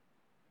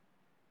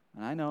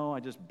 And I know I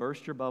just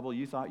burst your bubble.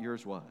 You thought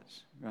yours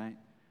was, right?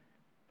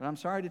 But I'm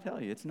sorry to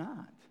tell you, it's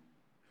not.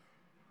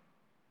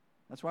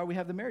 That's why we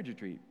have the marriage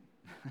retreat.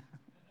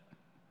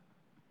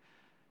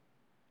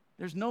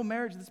 There's no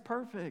marriage that's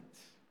perfect.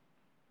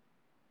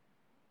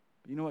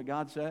 But you know what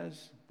God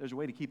says? There's a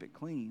way to keep it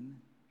clean.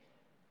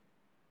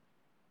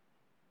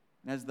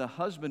 As the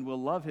husband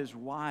will love his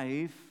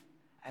wife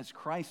as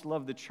Christ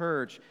loved the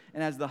church,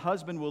 and as the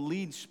husband will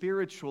lead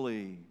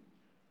spiritually,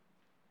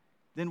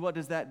 then what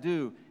does that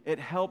do? It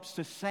helps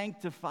to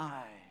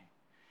sanctify.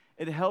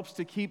 It helps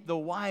to keep the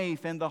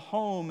wife and the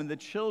home and the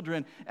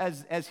children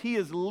as he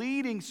is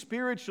leading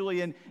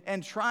spiritually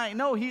and trying.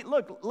 No,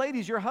 look,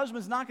 ladies, your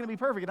husband's not going to be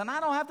perfect. And I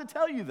don't have to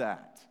tell you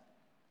that.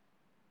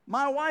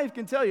 My wife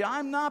can tell you,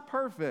 I'm not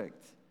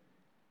perfect.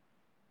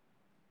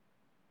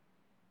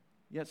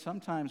 Yet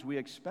sometimes we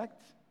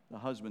expect the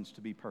husbands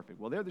to be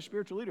perfect. Well, they're the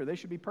spiritual leader. They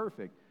should be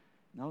perfect.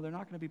 No, they're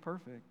not going to be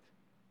perfect.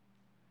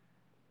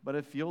 But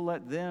if you'll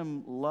let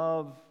them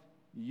love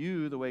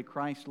you the way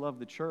Christ loved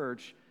the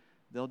church,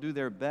 they'll do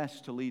their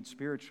best to lead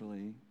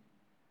spiritually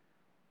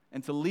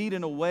and to lead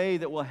in a way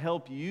that will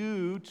help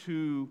you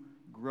to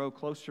grow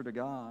closer to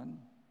God.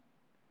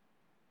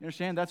 You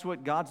understand? That's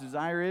what God's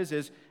desire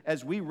is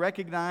as we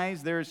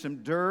recognize there is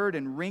some dirt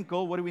and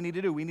wrinkle, what do we need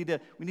to do? We need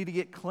to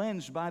get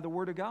cleansed by the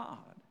Word of God.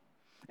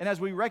 And as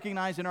we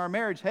recognize in our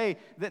marriage, hey,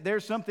 that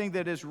there's something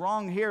that is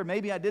wrong here.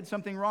 Maybe I did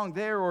something wrong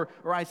there, or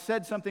I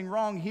said something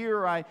wrong here,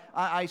 or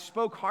I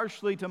spoke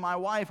harshly to my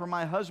wife or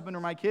my husband or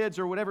my kids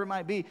or whatever it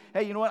might be.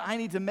 Hey, you know what? I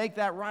need to make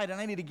that right,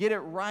 and I need to get it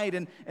right.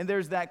 And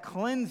there's that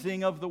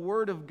cleansing of the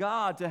Word of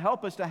God to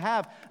help us to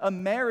have a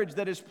marriage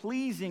that is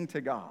pleasing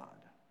to God.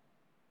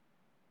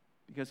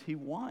 Because He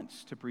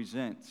wants to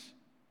present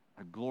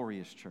a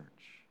glorious church.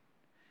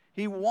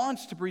 He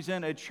wants to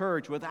present a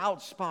church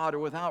without spot or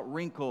without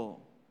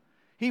wrinkle.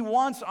 He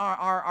wants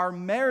our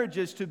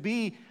marriages to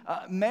be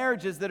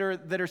marriages that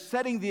are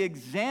setting the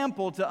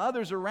example to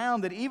others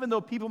around, that even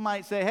though people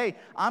might say, hey,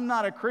 I'm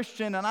not a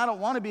Christian and I don't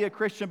want to be a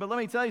Christian, but let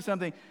me tell you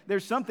something.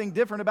 There's something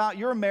different about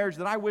your marriage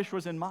that I wish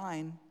was in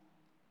mine.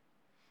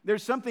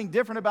 There's something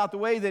different about the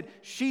way that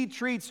she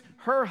treats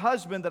her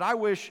husband that I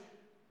wish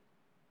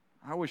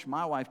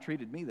my wife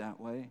treated me that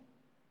way.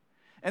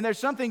 And there's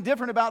something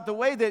different about the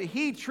way that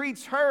he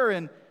treats her,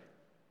 and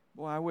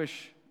boy, I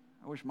wish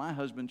my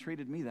husband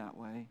treated me that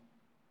way.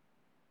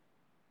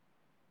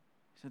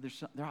 So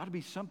there ought to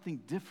be something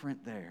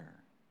different there.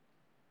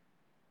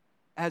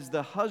 As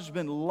the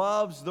husband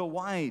loves the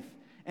wife.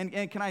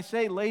 And can I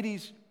say,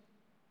 ladies,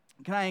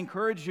 can I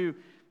encourage you,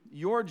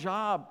 your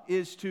job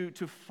is to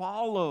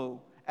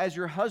follow as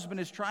your husband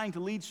is trying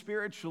to lead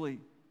spiritually.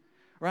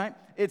 Right?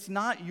 It's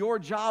not your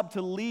job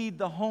to lead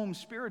the home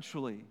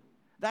spiritually.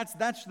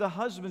 That's the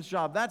husband's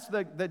job. That's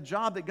the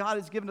job that God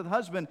has given to the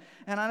husband.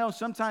 And I know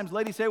sometimes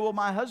ladies say, well,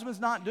 my husband's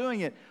not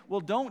doing it.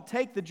 Well, don't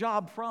take the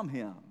job from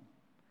him.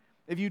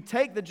 If you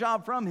take the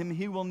job from him,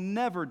 he will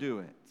never do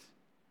it.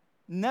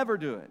 Never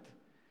do it.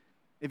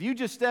 If you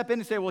just step in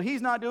and say, well,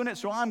 he's not doing it,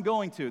 so I'm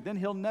going to, then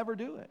he'll never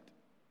do it.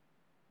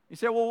 You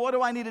say, well, what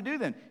do I need to do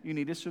then? You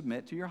need to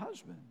submit to your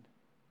husband.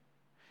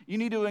 You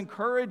need to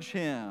encourage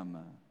him.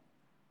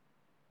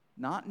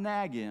 Not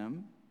nag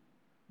him,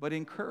 but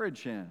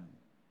encourage him.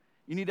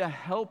 You need to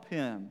help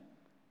him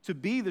to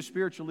be the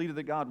spiritual leader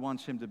that God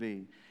wants him to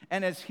be.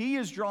 And as he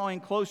is drawing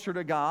closer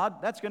to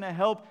God, that's going to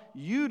help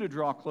you to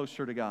draw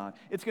closer to God.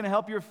 It's going to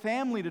help your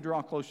family to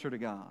draw closer to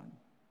God.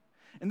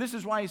 And this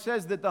is why he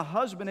says that the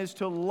husband is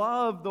to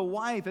love the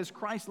wife as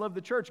Christ loved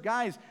the church.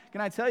 Guys,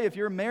 can I tell you, if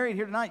you're married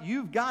here tonight,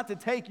 you've got to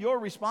take your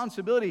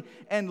responsibility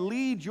and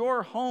lead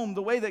your home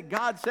the way that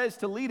God says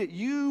to lead it.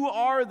 You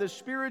are the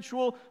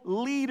spiritual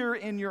leader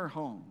in your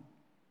home.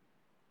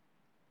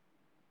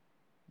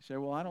 You say,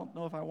 well, I don't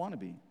know if I want to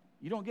be.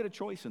 You don't get a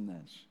choice in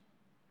this.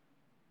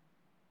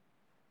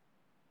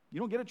 You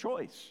don't get a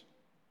choice.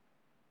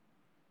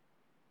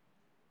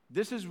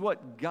 This is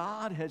what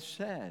God has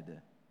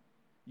said.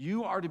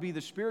 You are to be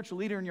the spiritual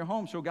leader in your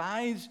home. So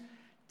guys,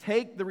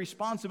 take the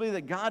responsibility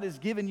that God has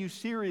given you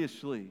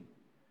seriously.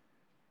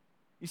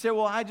 You say,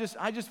 well, I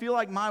just feel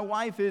like my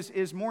wife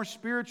is more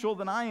spiritual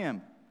than I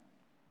am.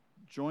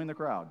 Join the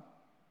crowd.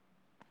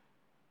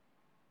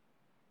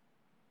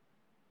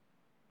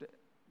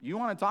 You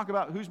want to talk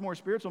about who's more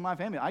spiritual in my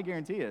family? I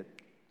guarantee it.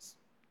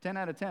 10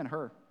 out of 10,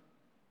 her.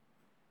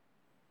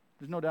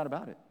 There's no doubt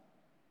about it.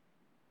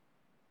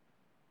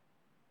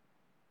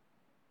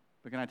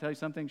 But can I tell you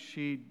something?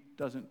 She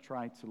doesn't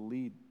try to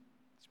lead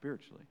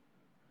spiritually.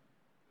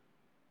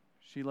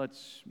 She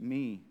lets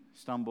me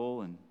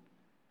stumble and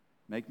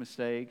make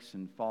mistakes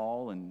and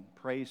fall and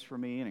prays for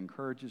me and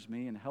encourages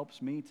me and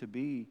helps me to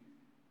be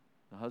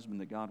the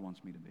husband that God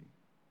wants me to be.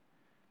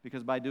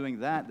 Because by doing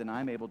that, then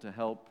I'm able to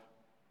help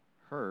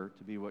her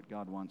to be what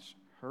God wants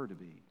her to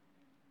be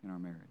in our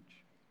marriage.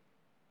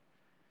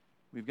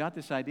 We've got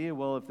this idea,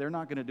 well, if they're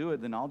not going to do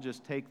it, then I'll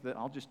just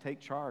take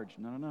charge.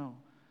 No.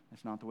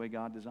 That's not the way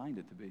God designed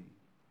it to be.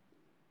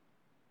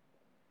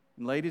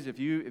 And ladies, if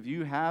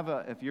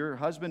your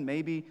husband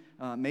maybe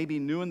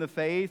new in the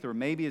faith or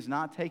maybe is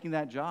not taking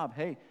that job,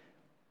 hey,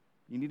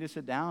 you need to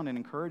sit down and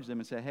encourage them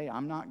and say, hey,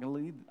 I'm not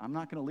going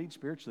to lead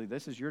spiritually.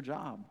 This is your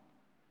job.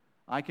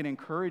 I can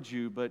encourage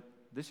you, but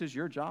this is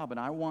your job, and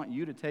I want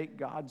you to take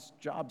God's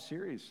job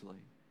seriously.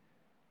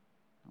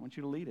 I want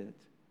you to lead it.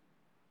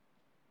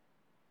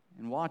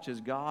 And watch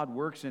as God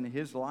works in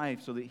his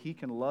life so that he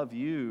can love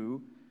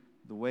you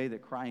the way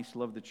that Christ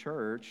loved the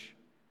church.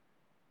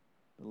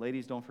 But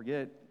ladies, don't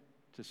forget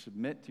to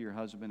submit to your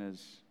husband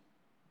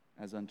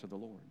as unto the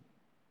Lord.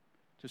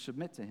 To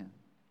submit to him.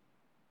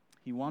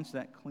 He wants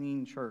that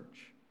clean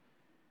church.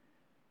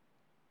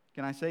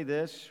 Can I say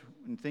this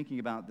in thinking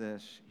about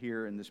this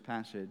here in this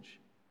passage?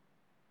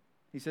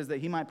 He says that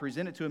he might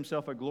present it to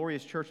himself a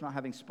glorious church, not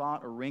having spot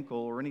or wrinkle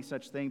or any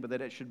such thing, but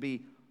that it should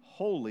be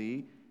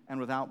holy and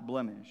without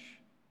blemish.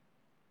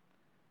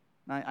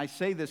 Now, I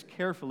say this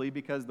carefully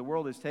because the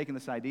world has taken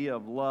this idea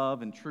of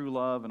love and true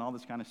love and all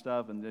this kind of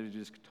stuff, and they've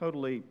just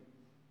totally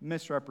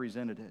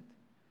misrepresented it.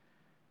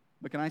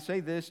 But can I say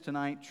this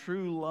tonight?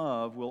 True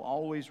love will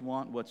always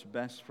want what's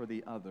best for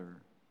the other.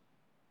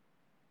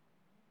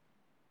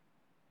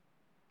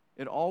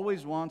 It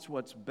always wants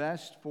what's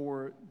best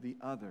for the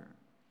other.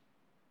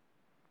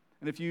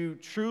 And if you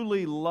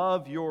truly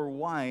love your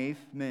wife,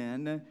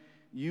 men,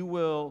 you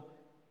will,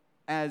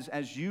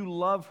 as you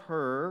love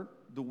her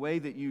the way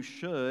that you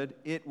should,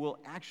 it will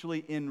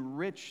actually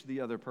enrich the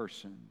other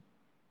person.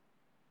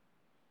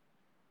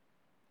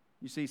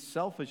 You see,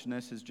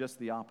 selfishness is just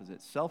the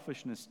opposite.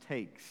 Selfishness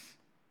takes.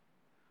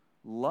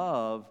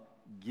 Love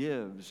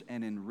gives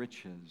and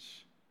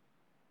enriches.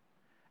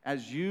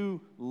 As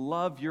you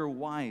love your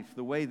wife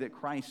the way that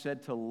Christ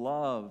said to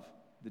love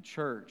the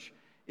church,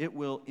 it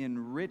will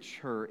enrich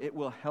her. It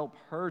will help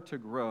her to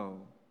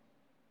grow.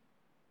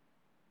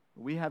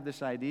 We have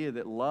this idea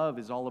that love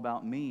is all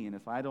about me, and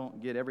if I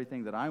don't get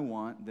everything that I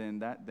want,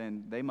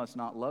 then they must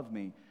not love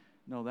me.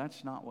 No,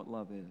 that's not what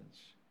love is.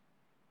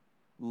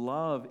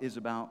 Love is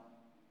about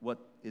what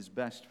is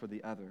best for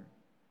the other.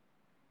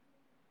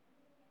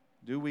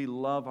 Do we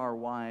love our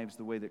wives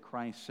the way that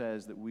Christ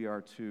says that we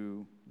are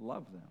to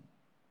love them?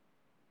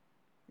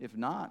 If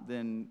not,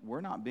 then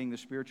we're not being the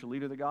spiritual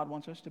leader that God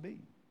wants us to be.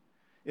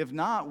 If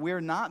not,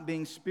 we're not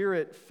being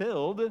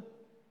Spirit-filled if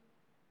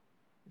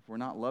we're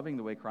not loving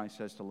the way Christ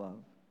says to love.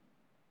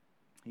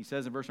 He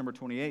says in verse number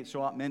 28,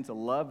 so ought men to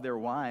love their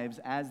wives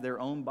as their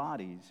own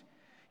bodies.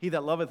 He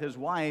that loveth his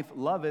wife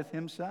loveth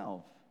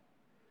himself.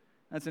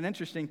 That's an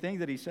interesting thing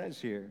that he says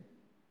here.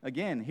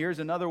 Again, here's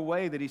another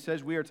way that he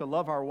says we are to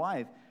love our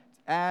wife.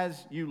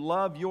 As you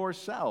love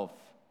yourself.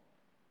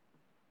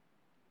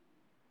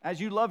 As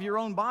you love your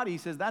own body, he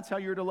says that's how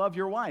you're to love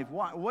your wife.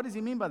 What does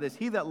he mean by this?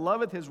 He that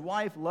loveth his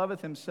wife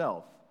loveth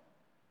himself.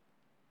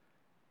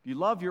 If you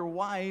love your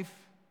wife,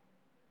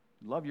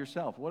 love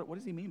yourself. What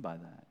does he mean by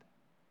that?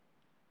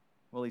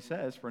 Well, he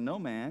says, for no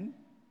man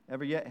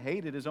ever yet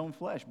hated his own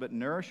flesh, but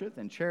nourisheth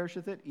and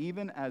cherisheth it,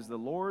 even as the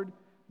Lord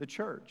the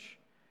church.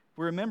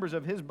 We're members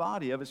of his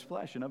body, of his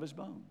flesh, and of his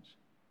bones.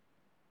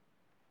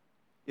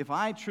 If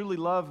I truly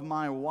love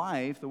my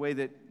wife the way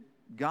that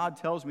God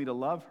tells me to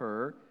love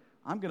her,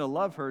 I'm going to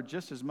love her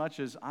just as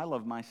much as I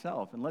love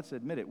myself. And let's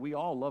admit it, we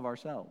all love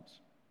ourselves.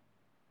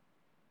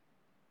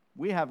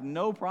 We have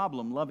no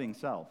problem loving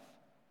self.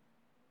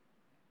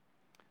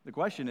 The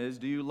question is,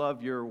 do you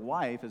love your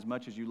wife as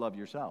much as you love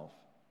yourself?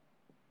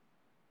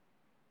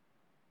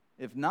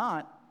 If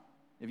not,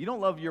 if you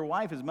don't love your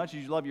wife as much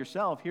as you love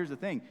yourself, here's the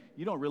thing,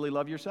 you don't really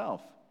love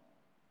yourself.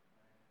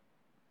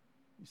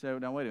 You say,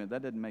 now wait a minute,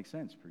 that doesn't make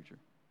sense, preacher.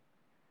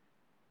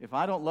 If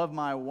I don't love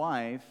my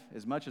wife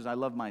as much as I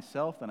love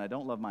myself, then I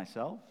don't love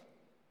myself?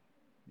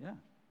 Yeah.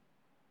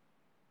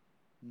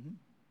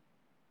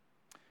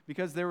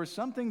 Because there was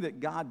something that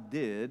God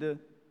did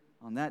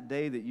on that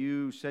day that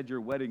you said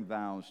your wedding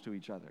vows to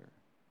each other.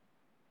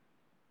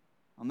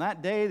 On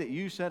that day that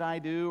you said I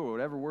do, or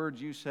whatever words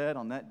you said,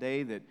 on that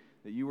day that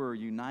you were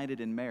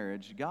united in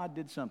marriage, God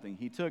did something.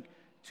 He took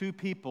two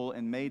people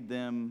and made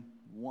them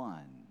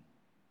one.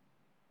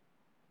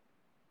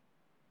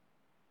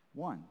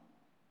 One.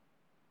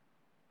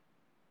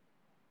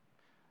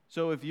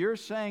 So if you're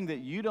saying that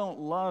you don't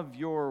love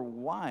your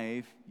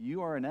wife,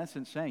 you are in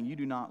essence saying you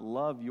do not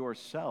love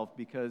yourself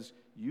because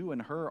you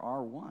and her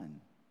are one.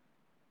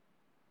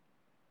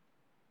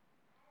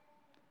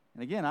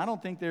 And again, I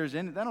don't think there's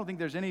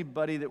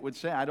anybody that would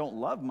say I don't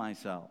love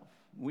myself.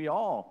 We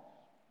all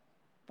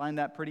find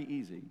that pretty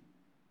easy.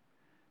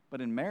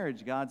 But in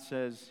marriage, God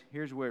says,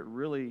 here's where it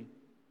really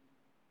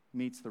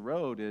meets the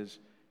road is,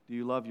 do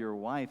you love your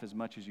wife as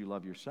much as you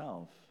love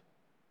yourself?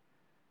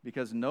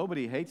 Because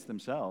nobody hates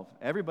themselves.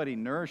 Everybody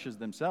nourishes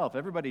themselves.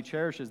 Everybody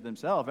cherishes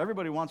themselves.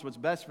 Everybody wants what's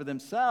best for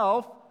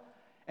themselves.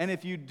 And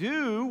if you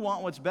do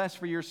want what's best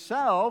for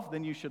yourself,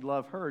 then you should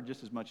love her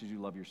just as much as you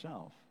love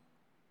yourself.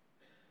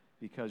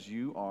 Because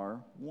you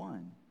are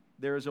one.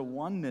 There is a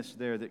oneness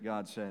there that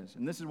God says.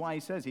 And this is why he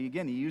says, he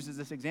uses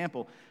this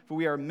example. For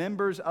we are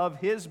members of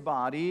his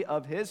body,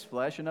 of his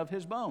flesh, and of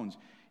his bones.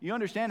 You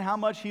understand how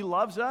much he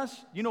loves us?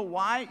 You know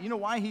why? You know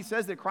why he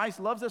says that Christ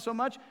loves us so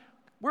much?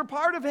 We're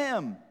part of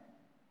him.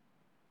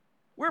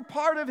 We're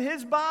part of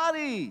his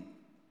body.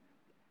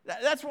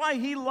 That's why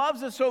he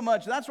loves us so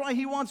much. That's why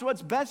he wants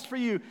what's best for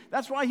you.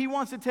 That's why he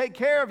wants to take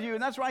care of you.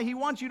 And that's why he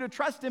wants you to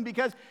trust him,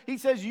 because he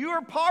says,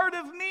 you're part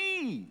of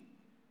me.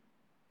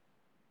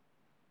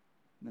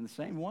 And in the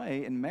same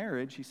way, in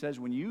marriage, he says,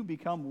 when you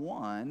become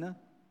one,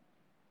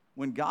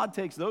 when God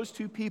takes those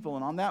two people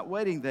and on that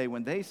wedding day,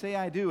 when they say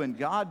I do, and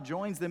God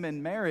joins them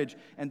in marriage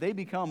and they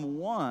become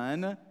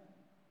one,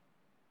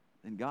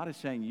 then God is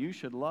saying you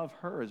should love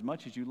her as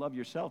much as you love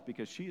yourself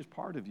because she is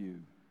part of you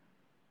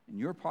and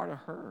you're part of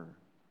her.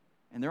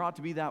 And there ought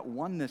to be that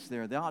oneness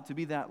there. There ought to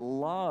be that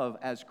love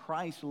as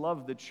Christ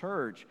loved the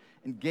church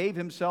and gave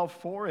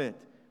himself for it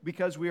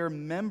because we are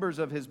members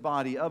of his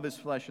body, of his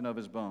flesh, and of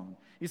his bone.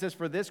 He says,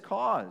 for this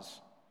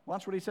cause,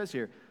 watch what he says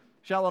here,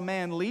 shall a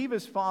man leave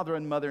his father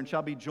and mother and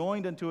shall be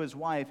joined unto his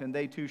wife, and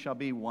they two shall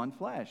be one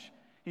flesh.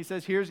 He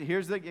says, here's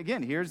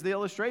the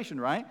illustration,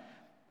 right?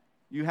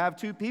 You have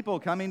two people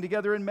coming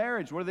together in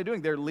marriage. What are they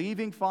doing? They're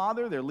leaving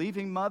father, they're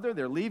leaving mother,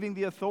 they're leaving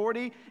the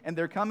authority, and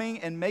they're coming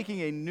and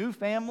making a new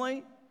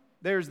family.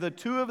 There's the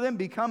two of them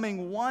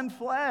becoming one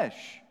flesh.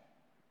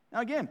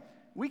 Now again,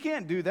 we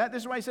can't do that.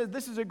 This is why he says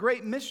this is a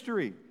great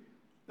mystery.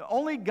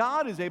 Only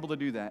God is able to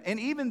do that. And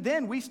even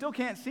then, we still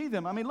can't see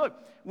them. I mean, look,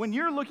 when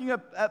you're looking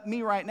up at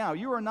me right now,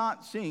 you are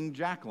not seeing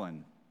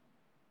Jacqueline.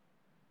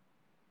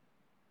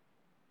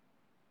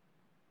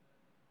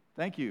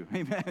 Thank you.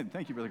 Amen.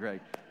 Thank you, Brother Greg.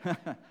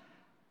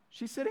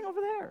 She's sitting over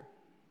there.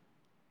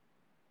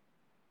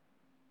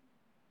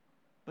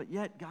 But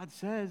yet, God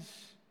says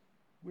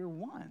we're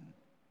one.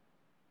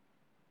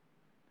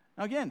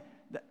 Now again,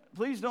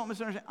 please don't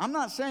misunderstand. I'm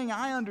not saying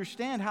I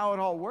understand how it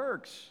all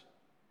works.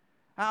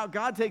 How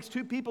God takes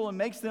two people and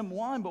makes them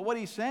one. But what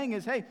he's saying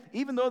is, hey,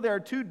 even though there are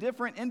two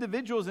different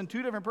individuals and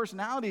two different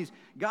personalities,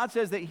 God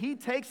says that he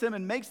takes them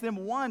and makes them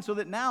one so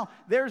that now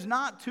there's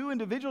not two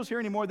individuals here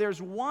anymore.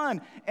 There's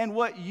one. And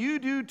what you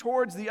do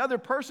towards the other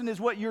person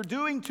is what you're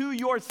doing to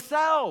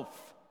yourself.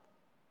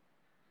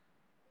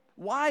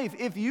 Wife,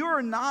 if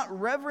you're not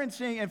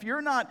reverencing, if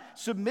you're not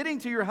submitting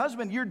to your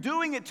husband, you're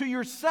doing it to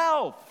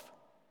yourself.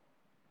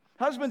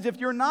 Husbands, if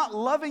you're not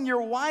loving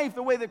your wife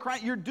the way that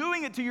Christ, you're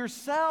doing it to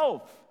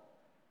yourself.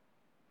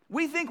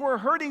 We think we're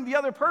hurting the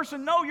other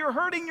person. No, you're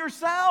hurting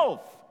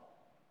yourself.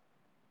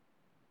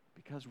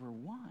 Because we're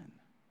one.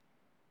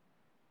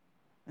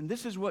 And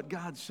this is what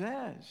God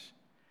says.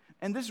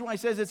 And this is why he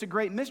says it's a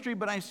great mystery,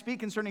 but I speak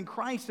concerning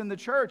Christ and the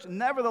church.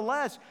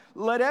 Nevertheless,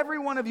 let every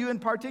one of you in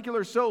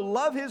particular so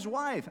love his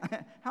wife.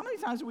 How many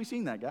times have we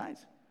seen that,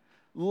 guys?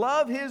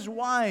 Love his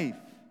wife,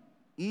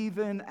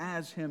 even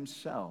as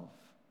himself.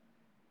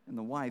 And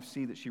the wife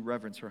see that she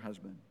reverence her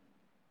husband.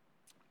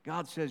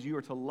 God says you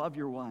are to love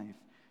your wife.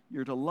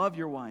 You're to love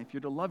your wife.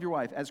 You're to love your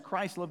wife. As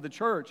Christ loved the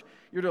church,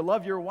 you're to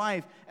love your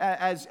wife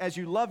as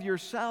you love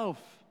yourself.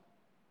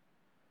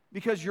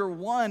 Because you're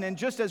one, and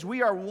just as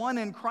we are one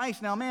in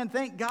Christ. Now, man,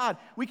 thank God,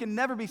 we can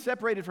never be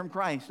separated from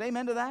Christ.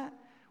 Amen to that?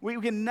 We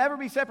can never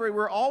be separated.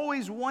 We're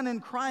always one in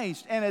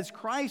Christ. And as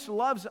Christ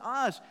loves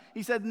us,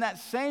 he said, in that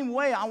same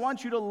way, I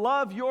want you to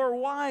love your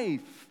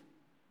wife.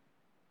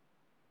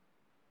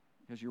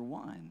 Because you're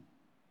one.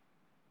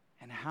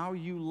 And how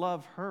you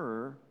love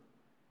her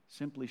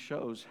simply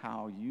shows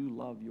how you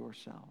love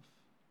yourself.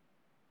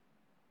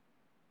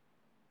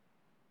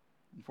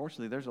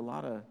 Unfortunately, there's a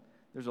lot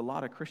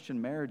of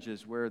Christian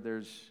marriages where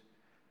there's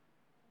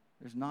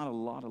not a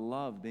lot of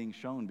love being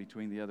shown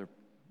between the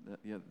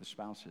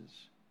spouses.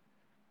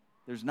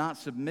 There's not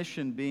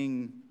submission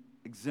being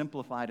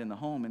exemplified in the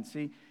home. And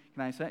see,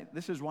 can I say,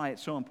 this is why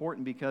it's so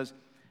important, because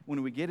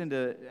when we get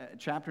into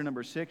chapter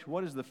number 6,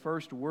 what is the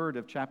first word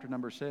of chapter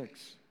number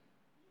 6?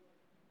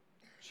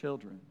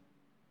 Children.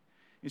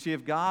 You see,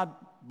 if God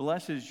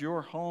blesses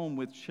your home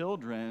with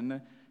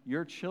children,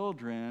 your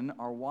children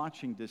are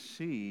watching to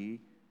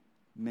see,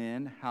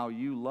 men, how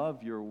you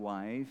love your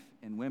wife,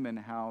 and women,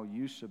 how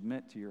you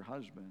submit to your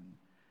husband.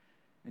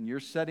 And you're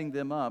setting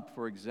them up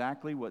for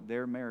exactly what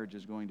their marriage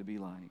is going to be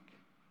like.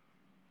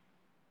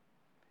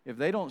 If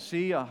they don't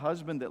see a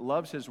husband that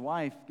loves his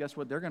wife, guess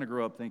what they're going to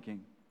grow up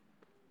thinking?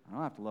 I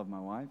don't have to love my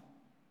wife.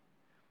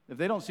 If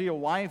they don't see a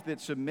wife that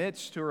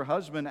submits to her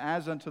husband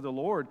as unto the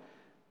Lord,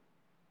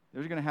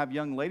 they're going to have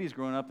young ladies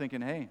growing up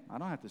thinking, hey, I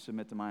don't have to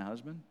submit to my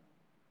husband.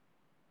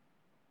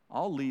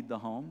 I'll lead the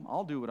home.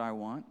 I'll do what I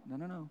want.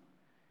 No.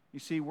 You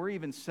see, we're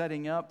even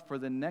setting up for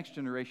the next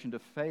generation to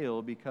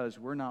fail because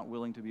we're not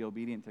willing to be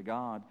obedient to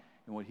God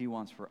and what he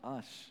wants for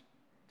us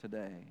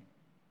today.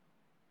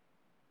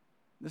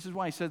 This is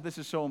why he says this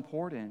is so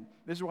important.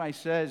 This is why he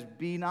says,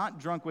 be not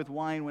drunk with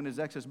wine when it is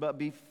excess, but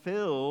be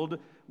filled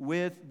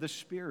with the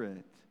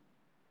Spirit.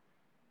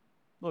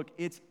 Look,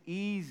 it's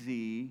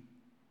easy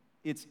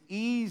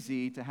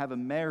to have a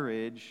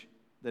marriage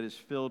that is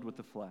filled with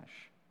the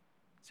flesh.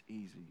 It's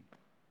easy.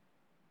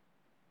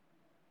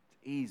 It's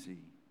easy.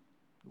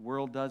 The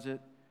world does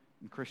it,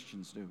 and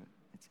Christians do it.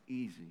 It's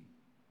easy.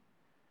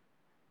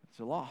 It's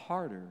a lot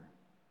harder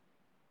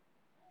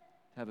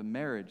to have a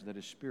marriage that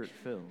is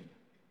Spirit-filled.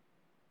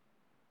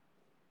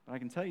 But I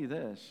can tell you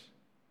this,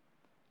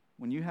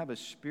 when you have a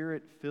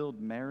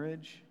Spirit-filled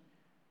marriage,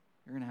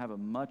 you're going to have a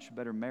much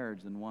better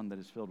marriage than one that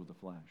is filled with the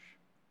flesh.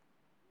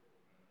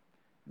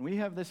 And we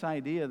have this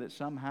idea that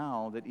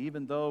somehow, that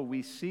even though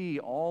we see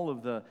all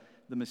of the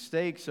the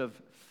mistakes of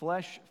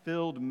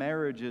flesh-filled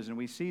marriages, and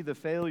we see the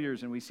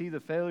failures, and we see the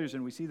failures,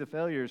 and we see the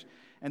failures,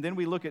 and then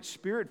we look at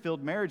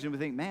spirit-filled marriage, and we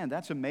think, man,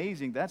 that's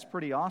amazing, that's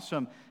pretty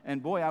awesome,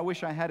 and boy, I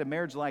wish I had a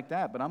marriage like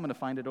that, but I'm going to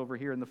find it over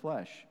here in the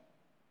flesh.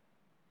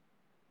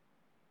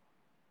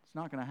 It's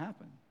not going to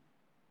happen.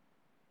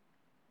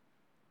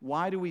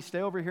 Why do we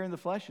stay over here in the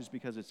flesh? It's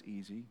because it's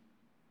easy.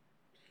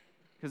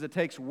 Because it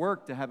takes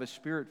work to have a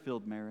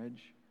spirit-filled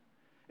marriage.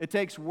 It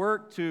takes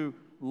work to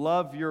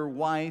love your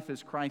wife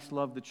as Christ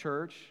loved the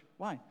church.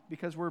 Why?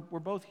 Because we're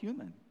both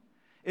human.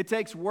 It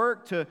takes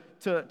work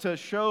to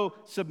show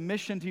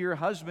submission to your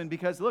husband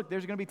because, look,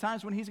 there's going to be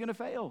times when he's going to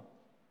fail.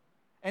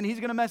 And he's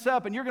going to mess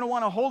up, and you're going to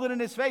want to hold it in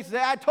his face and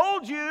say, I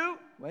told you.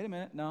 Wait a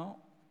minute, no.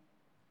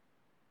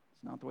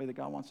 It's not the way that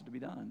God wants it to be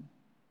done.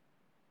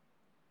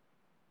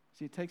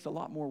 See, it takes a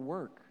lot more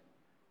work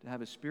to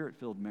have a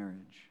spirit-filled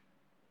marriage.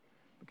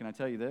 But can I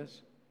tell you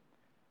this?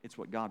 It's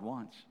what God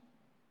wants.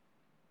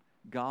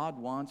 God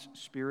wants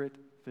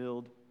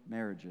spirit-filled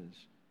marriages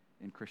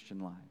in Christian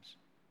lives.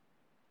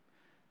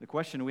 The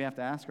question we have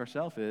to ask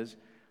ourselves is,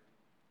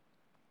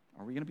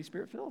 are we going to be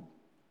spirit-filled?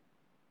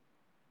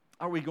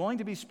 Are we going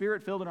to be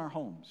spirit-filled in our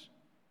homes?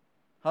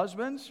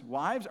 Husbands,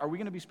 wives, are we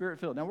going to be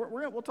spirit-filled? Now,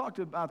 we'll talk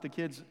about the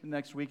kids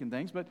next week and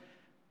things, but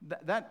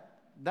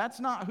that's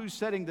not who's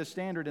setting the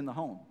standard in the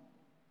home.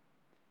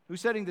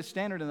 Who's setting the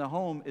standard in the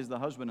home is the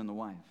husband and the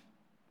wife.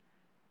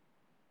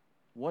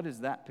 What is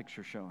that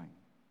picture showing?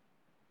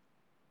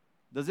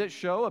 Does it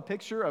show a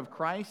picture of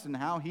Christ and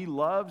how he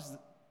loves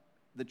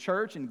the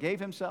church and gave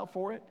himself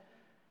for it?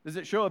 Does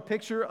it show a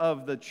picture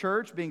of the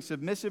church being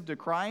submissive to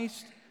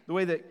Christ the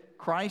way that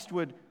Christ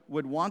would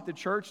want the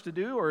church to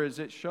do? Or is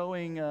it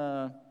showing,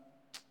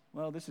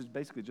 this is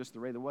basically just the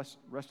way the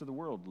rest of the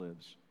world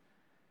lives?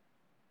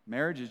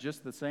 Marriage is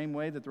just the same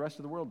way that the rest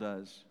of the world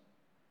does.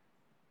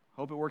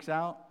 Hope it works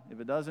out. If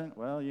it doesn't,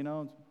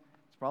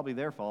 it's probably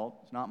their fault.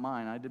 It's not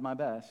mine. I did my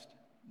best.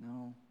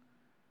 No.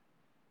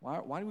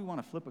 Why do we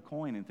want to flip a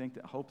coin and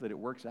hope that it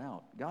works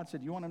out? God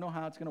said, you want to know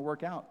how it's going to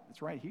work out?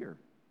 It's right here.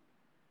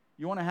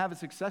 You want to have a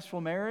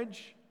successful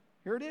marriage?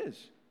 Here it is.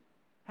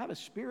 Have a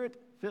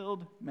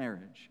spirit-filled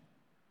marriage.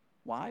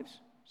 Wives,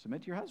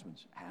 submit to your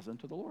husbands as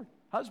unto the Lord.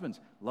 Husbands,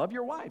 love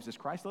your wives as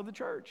Christ loved the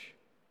church.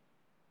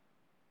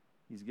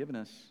 He's given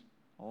us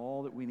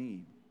all that we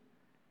need.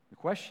 The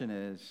question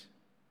is,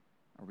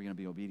 are we going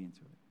to be obedient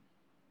to it?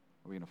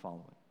 Are we going to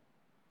follow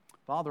it?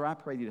 Father, I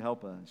pray you to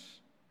help us.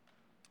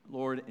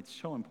 Lord, it's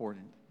so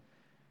important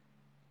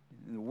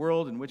in the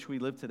world in which we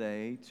live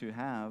today to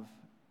have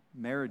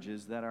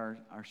marriages that are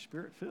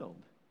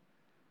spirit-filled.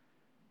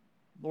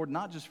 Lord,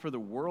 not just for the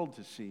world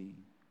to see,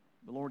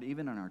 but Lord,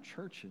 even in our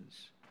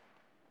churches.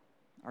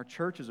 Our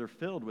churches are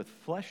filled with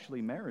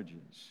fleshly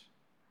marriages.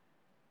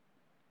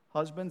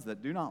 Husbands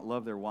that do not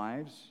love their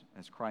wives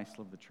as Christ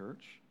loved the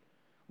church.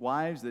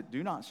 Wives that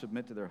do not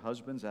submit to their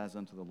husbands as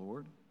unto the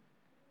Lord.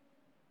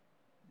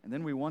 And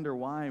then we wonder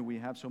why we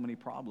have so many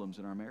problems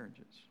in our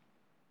marriages.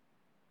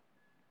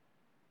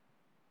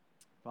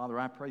 Father,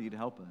 I pray you to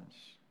help us.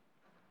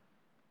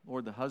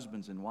 Lord, the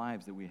husbands and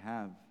wives that we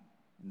have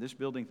in this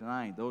building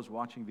tonight, those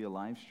watching via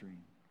live stream,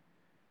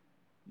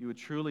 you would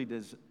truly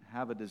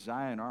have a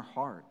desire in our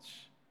hearts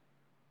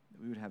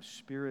that we would have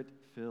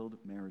spirit-filled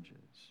marriages.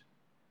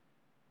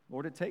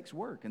 Lord, it takes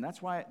work, and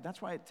that's why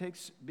it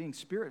takes being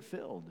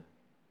spirit-filled.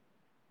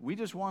 We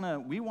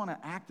want to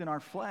act in our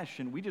flesh,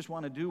 and we just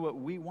want to do what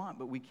we want,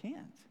 but we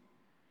can't.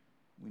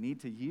 We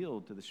need to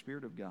yield to the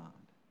Spirit of God.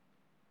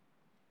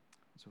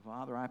 So,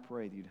 Father, I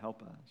pray that you'd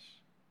help us.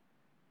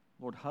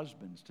 Lord,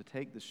 husbands, to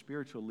take the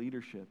spiritual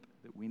leadership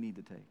that we need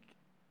to take.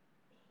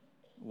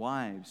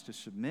 Wives, to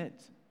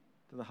submit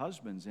to the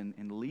husbands in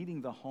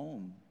leading the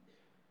home.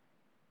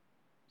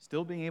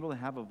 Still being able to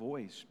have a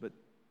voice, but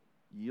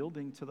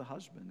yielding to the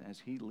husband as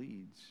he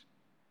leads.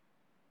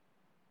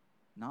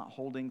 Not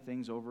holding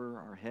things over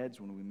our heads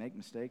when we make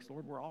mistakes.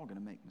 Lord, we're all going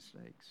to make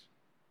mistakes.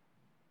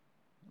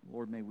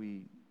 Lord, may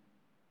we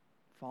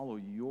follow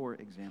your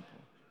example.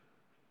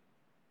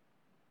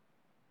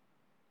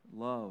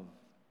 Love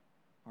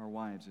our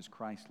wives as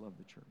Christ loved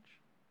the church.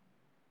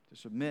 To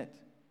submit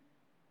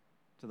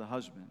to the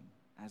husband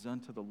as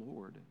unto the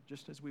Lord,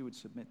 just as we would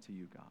submit to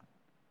you, God.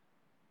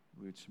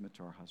 We would submit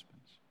to our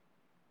husbands.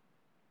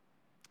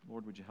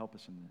 Lord, would you help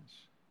us in this?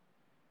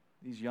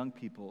 These young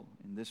people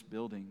in this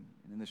building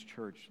and in this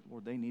church,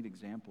 Lord, they need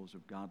examples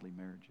of godly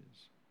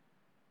marriages.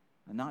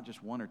 And not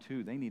just one or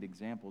two, they need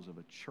examples of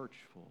a church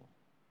full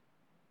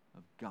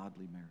of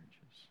godly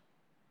marriages.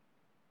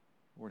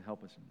 Lord,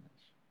 help us in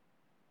this.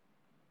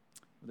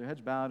 With our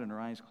heads bowed and our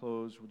eyes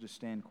closed, we'll just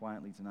stand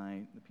quietly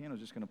tonight. The piano's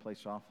just going to play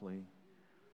softly.